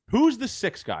the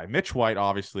sixth guy? Mitch White,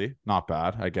 obviously, not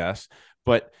bad, I guess.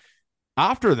 But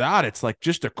after that, it's like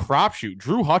just a crapshoot.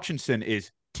 Drew Hutchinson is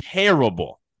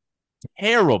terrible.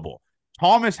 Terrible.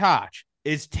 Thomas Hatch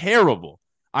is terrible.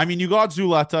 I mean, you got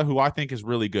Zuleta, who I think is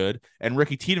really good, and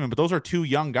Ricky Tiedemann, but those are two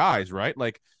young guys, right?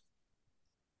 Like,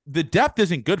 the depth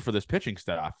isn't good for this pitching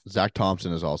staff. Zach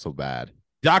Thompson is also bad.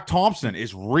 Zach Thompson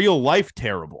is real life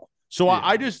terrible. So yeah.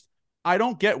 I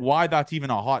don't get why that's even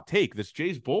a hot take. This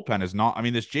Jays bullpen is not,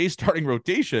 this Jays starting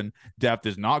rotation depth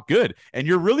is not good. And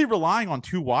you're really relying on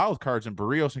two wild cards in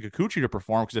Barrios and Kikuchi to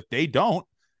perform, because if they don't,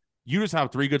 you just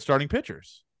have three good starting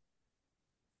pitchers.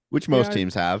 Which most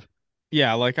teams have.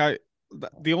 Yeah, like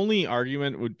the only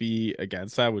argument would be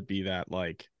against that would be that,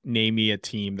 like, name me a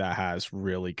team that has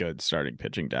really good starting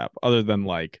pitching depth other than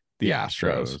like the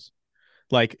Astros.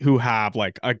 Like, who have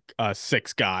like a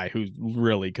six guy who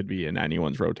really could be in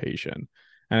anyone's rotation.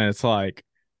 And it's like,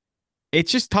 it's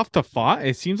just tough to find.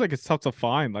 It seems like it's tough to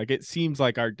find. Like, it seems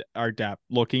like our depth,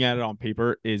 looking at it on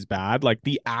paper, is bad. Like,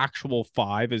 the actual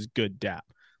five is good depth.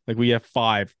 Like, we have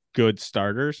five good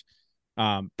starters.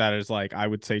 That is, like, I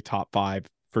would say top five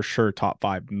for sure, top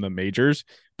five in the majors.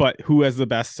 But who has the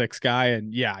best six guy?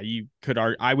 And yeah, you could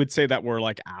I would say that we're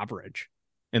like average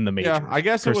in the majors. Yeah, I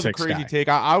guess it was a crazy take.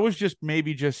 I was just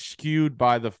maybe just skewed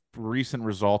by the recent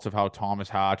results of how Thomas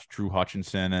Hatch, Drew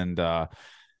Hutchinson, and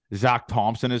Zach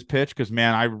Thompson has pitched. Because,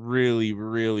 man, I really,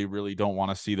 really, really don't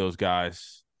want to see those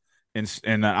guys in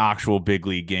the actual big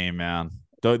league game, man.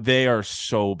 They are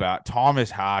so bad.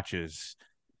 Thomas Hatch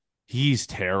he's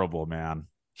terrible, man.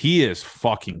 He is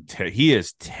fucking he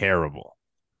is terrible.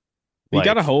 You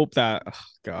gotta hope that, oh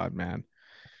God, man.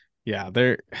 Yeah,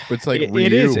 it's like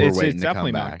Ryu. It's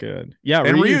definitely not good. Yeah,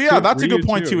 and Ryu. Yeah, that's a good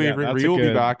point too, Avery. Yeah, Ryu will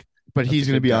be back, but he's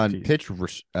going to be on pitch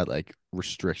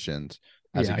restrictions.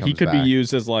 He could be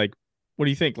used as, like, what do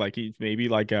you think? Like, he's maybe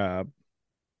like kind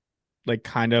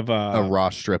of a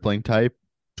Ross Stripling type,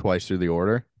 twice through the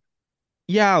order.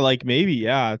 Yeah, like maybe,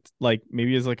 yeah, like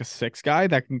maybe as like a six guy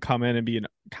that can come in and be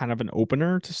kind of an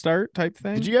opener to start type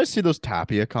thing. Did you guys see those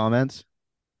Tapia comments?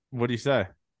 What do you say?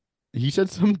 He said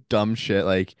some dumb shit,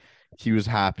 like he was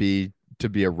happy to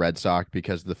be a Red Sox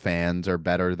because the fans are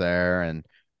better there and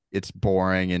it's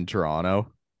boring in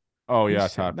Toronto. Oh yeah,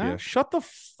 Tapia. Shut the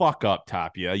fuck up,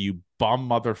 Tapia, you bum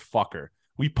motherfucker.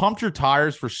 We pumped your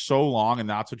tires for so long and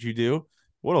that's what you do?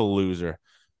 What a loser.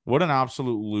 What an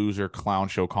absolute loser clown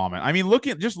show comment. I mean,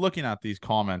 looking at these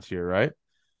comments here, right?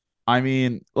 I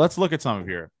mean, let's look at some of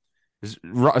here.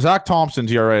 Zach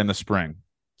Thompson's ERA in the spring,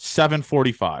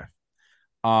 7.45.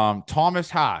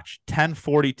 Thomas Hatch,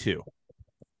 10.42.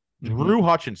 Drew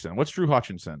Hutchinson. What's Drew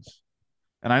Hutchinson's?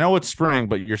 And I know it's spring,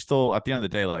 but you're still at the end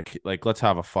of the day, like let's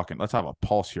have a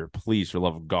pulse here, please, for the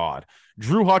love of God.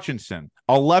 Drew Hutchinson,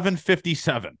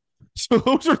 11.57. So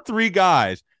those are three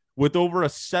guys with over a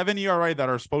 7 ERA that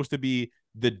are supposed to be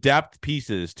the depth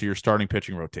pieces to your starting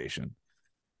pitching rotation.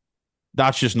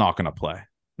 That's just not going to play.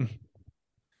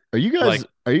 Are you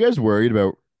guys worried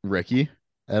about Ricky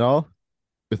at all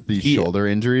with these shoulder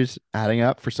injuries adding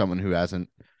up for someone who hasn't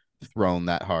thrown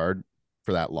that hard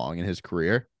for that long in his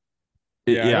career?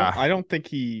 Yeah. I don't think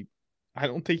he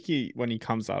when he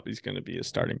comes up, he's going to be a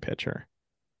starting pitcher.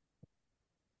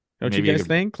 Don't you guys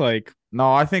think?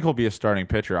 No, I think he'll be a starting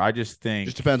pitcher. I just think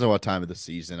just depends on what time of the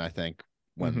season. I think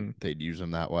when they'd use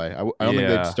him that way. I don't think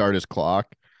they'd start his clock.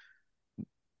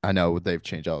 I know they've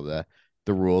changed all the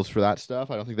rules for that stuff.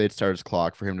 I don't think they'd start his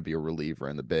clock for him to be a reliever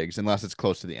in the bigs unless it's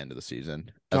close to the end of the season.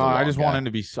 I just want him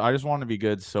to be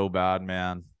good so bad,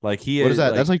 man. Like what is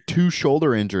that? That's like 2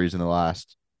 shoulder injuries in the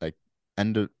last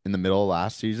in the middle of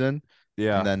last season.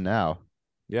 Yeah. And then now.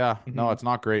 Yeah. No, it's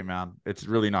not great, man. It's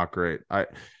really not great. I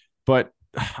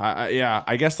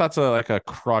guess that's a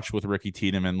crutch with Ricky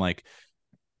Tiedemann. Like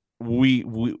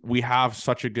we have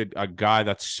such a guy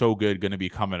that's so good going to be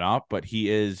coming up, but he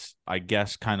is, I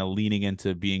guess, kind of leaning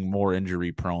into being more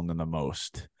injury prone than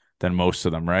most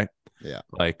of them, right? Yeah.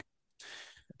 Like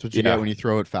that's what you get when you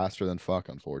throw it faster than fuck,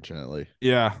 unfortunately.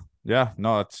 Yeah. Yeah.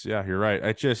 No, you're right.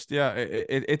 It's just,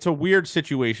 it's a weird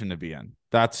situation to be in.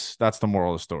 That's the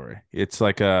moral of the story. It's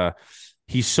like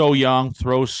he's so young,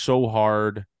 throws so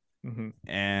hard.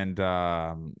 And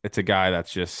it's a guy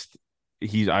that's just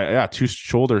 2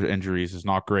 shoulder injuries is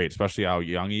not great, especially how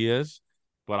young he is.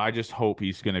 But I just hope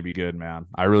he's going to be good, man.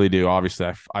 I really do.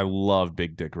 Obviously, I love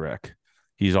Big Dick Rick.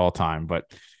 He's all time. But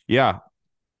yeah,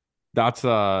 that's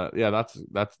a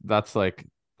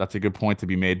good point to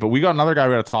be made. But we got another guy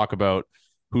we got to talk about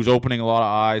who's opening a lot of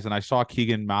eyes. And I saw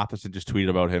Keegan Matheson just tweeted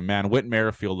about him. Man, Whit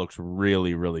Merrifield looks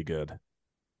really, really good.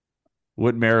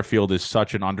 Whit Merrifield is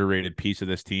such an underrated piece of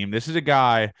this team. This is a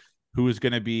guy who is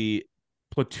going to be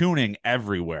platooning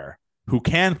everywhere, who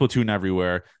can platoon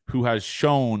everywhere, who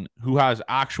has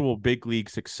actual big league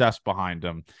success behind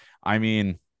him. I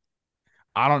mean,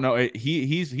 I don't know.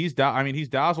 He's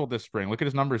dazzled this spring. Look at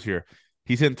his numbers here.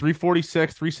 He's hitting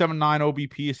 346, 379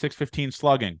 OBP, 615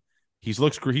 slugging. He's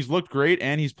looked great,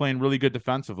 and he's playing really good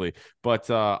defensively. But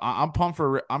I'm pumped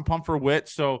for Whit.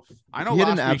 So I know he hit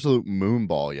an absolute moon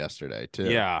ball yesterday too.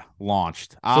 Yeah,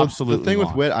 launched. So Absolutely. The thing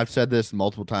with Whit, I've said this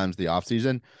multiple times the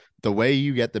offseason, the way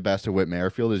you get the best of Whit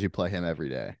Merrifield is you play him every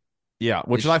day. Yeah,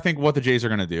 which is I think what the Jays are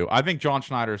going to do. I think John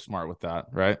Schneider is smart with that,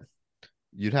 right?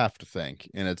 You'd have to think,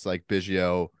 and it's like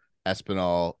Biggio,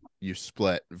 Espinal, you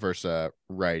split versus a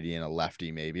righty and a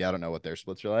lefty, maybe. I don't know what their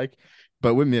splits are like.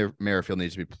 But Whit Merrifield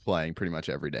needs to be playing pretty much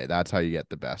every day. That's how you get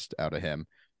the best out of him,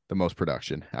 the most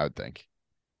production, I would think.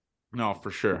 No,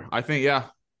 for sure. I think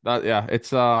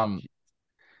he's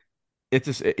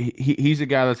a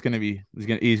guy that's going to be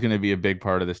he's going to be a big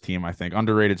part of this team. I think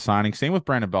underrated signing. Same with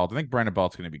Brandon Belt. I think Brandon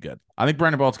Belt's going to be good. I think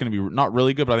Brandon Belt's going to be not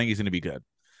really good, but I think he's going to be good.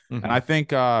 And I think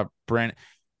Brandon.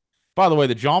 By the way,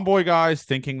 the John Boy guys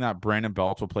thinking that Brandon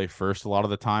Belt will play first a lot of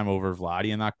the time over Vladdy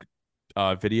in that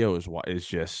video is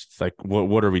just like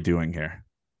what are we doing here?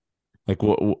 Like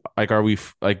are we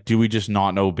do we just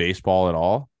not know baseball at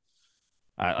all?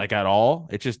 At all?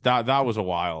 It just that was a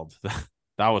wild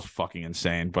that was fucking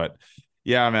insane. But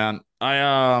yeah, man,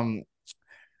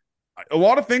 a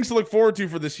lot of things to look forward to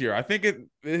for this year. I think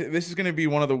this is going to be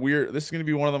one of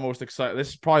the most exciting. This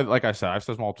is probably, like I said, I've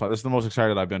said multiple times, this is the most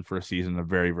excited I've been for a season in a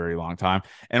very, very long time.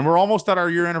 And we're almost at our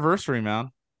year anniversary, man.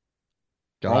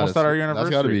 Almost at our year anniversary.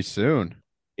 That's got to be soon.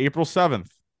 April 7th.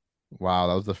 Wow,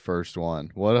 that was the first one.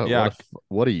 What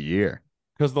a year.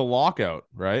 Because the lockout,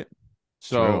 right?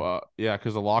 So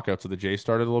because the lockout. So the Jays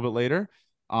started a little bit later.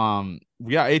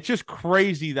 It's just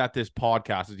crazy that this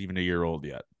podcast is even a year old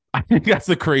yet. I think that's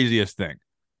the craziest thing.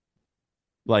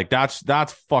 Like that's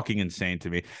fucking insane to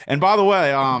me. And by the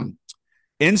way,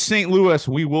 in St. Louis,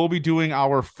 we will be doing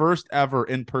our first ever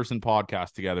in-person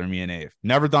podcast together, me and Ave.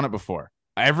 Never done it before.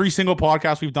 Every single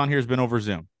podcast we've done here has been over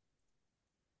Zoom.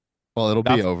 Well, it'll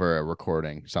be over a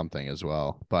recording something as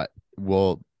well, but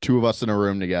two of us in a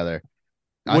room together.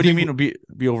 What do you mean it'll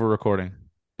be over recording?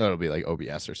 It'll be like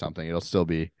OBS or something. It'll still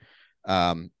be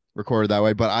recorded that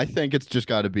way, but I think it's just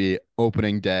got to be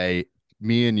opening day,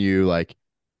 me and you, like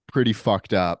pretty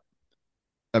fucked up,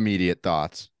 immediate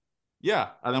thoughts. Yeah,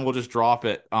 and then we'll just drop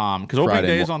it. Because opening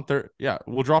day is on Thursday. Yeah,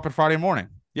 we'll drop it Friday morning.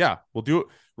 Yeah, we'll do it.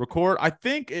 Record. I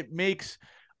think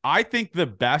the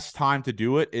best time to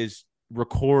do it is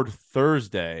record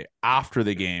Thursday after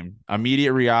the game,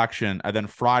 immediate reaction, and then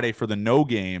Friday for the no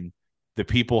game, the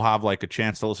people have like a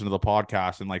chance to listen to the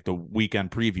podcast and like the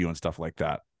weekend preview and stuff like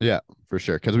that. Yeah, for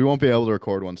sure. Because we won't be able to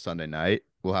record one Sunday night.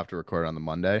 We'll have to record on the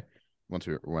Monday once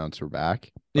we're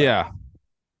back. But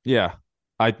Yeah.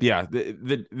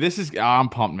 This is, I'm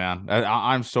pumped, man.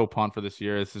 I'm so pumped for this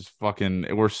year. This is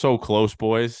fucking, we're so close,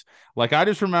 boys. Like, I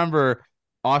just remember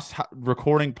us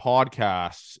recording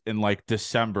podcasts in like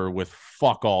December with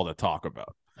fuck all to talk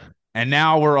about. And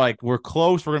now we're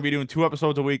close. We're going to be doing 2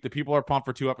 episodes a week. The people are pumped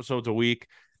for 2 episodes a week.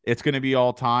 It's going to be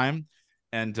all time.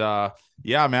 And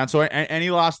yeah, man. So any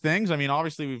last things? I mean,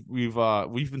 obviously we've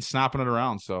been snapping it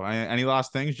around. So any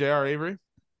last things, JR, Avery?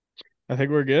 I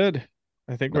think we're good.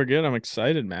 I'm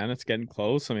excited, man. It's getting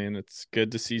close. I mean, it's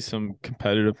good to see some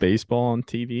competitive baseball on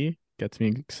TV. Gets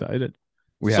me excited.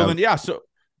 we have the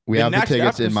tickets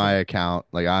episode, in my account.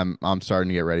 Like I'm starting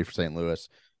to get ready for St. Louis.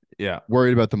 Yeah.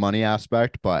 Worried about the money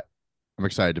aspect, but I'm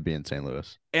excited to be in St.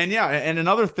 Louis. And yeah, and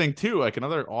another thing too, like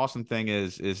another awesome thing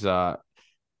is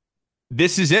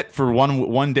this is it for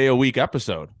one day a week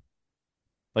episode.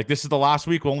 Like this is the last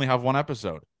week we'll only have 1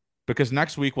 episode. Because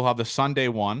next week we'll have the Sunday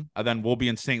one, and then we'll be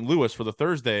in St. Louis for the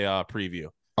Thursday preview.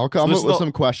 I'll come up with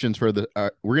some questions for the.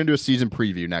 We're gonna do a season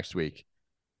preview next week.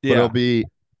 Yeah, but it'll be.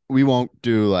 We won't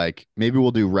do like maybe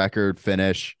we'll do record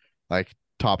finish like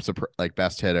like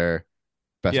best hitter,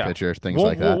 best pitcher, things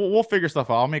like that. We'll figure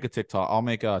stuff out. I'll make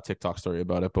a TikTok story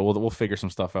about it, but we'll figure some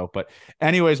stuff out. But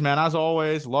anyways, man, as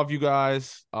always, love you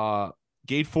guys.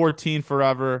 Gate 14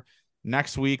 forever.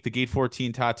 Next week, the Gate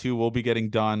 14 tattoo will be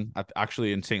getting done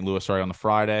actually in St. Louis, on the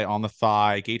Friday on the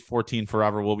thigh. Gate 14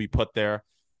 forever will be put there.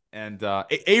 And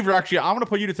Avery, actually, I'm going to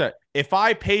put you to test. If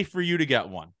I pay for you to get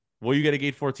one, will you get a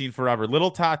Gate 14 forever? Little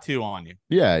tattoo on you.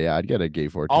 Yeah, I'd get a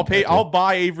Gate 14. I'll pay. Tattoo. I'll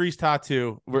buy Avery's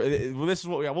tattoo. This is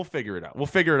what we'll figure it out. We'll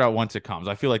figure it out once it comes.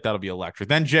 I feel like that'll be electric.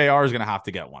 Then JR is going to have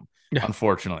to get one,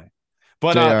 unfortunately.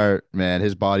 But JR, man,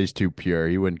 his body's too pure.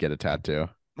 He wouldn't get a tattoo.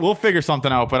 We'll figure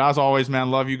something out. But as always, man,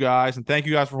 love you guys. And thank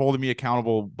you guys for holding me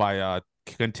accountable by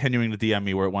continuing to DM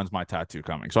me when's my tattoo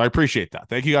coming. So I appreciate that.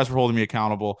 Thank you guys for holding me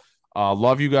accountable.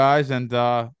 Love you guys. And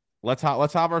let's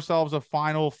have ourselves a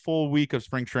final full week of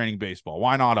spring training baseball.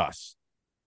 Why not us?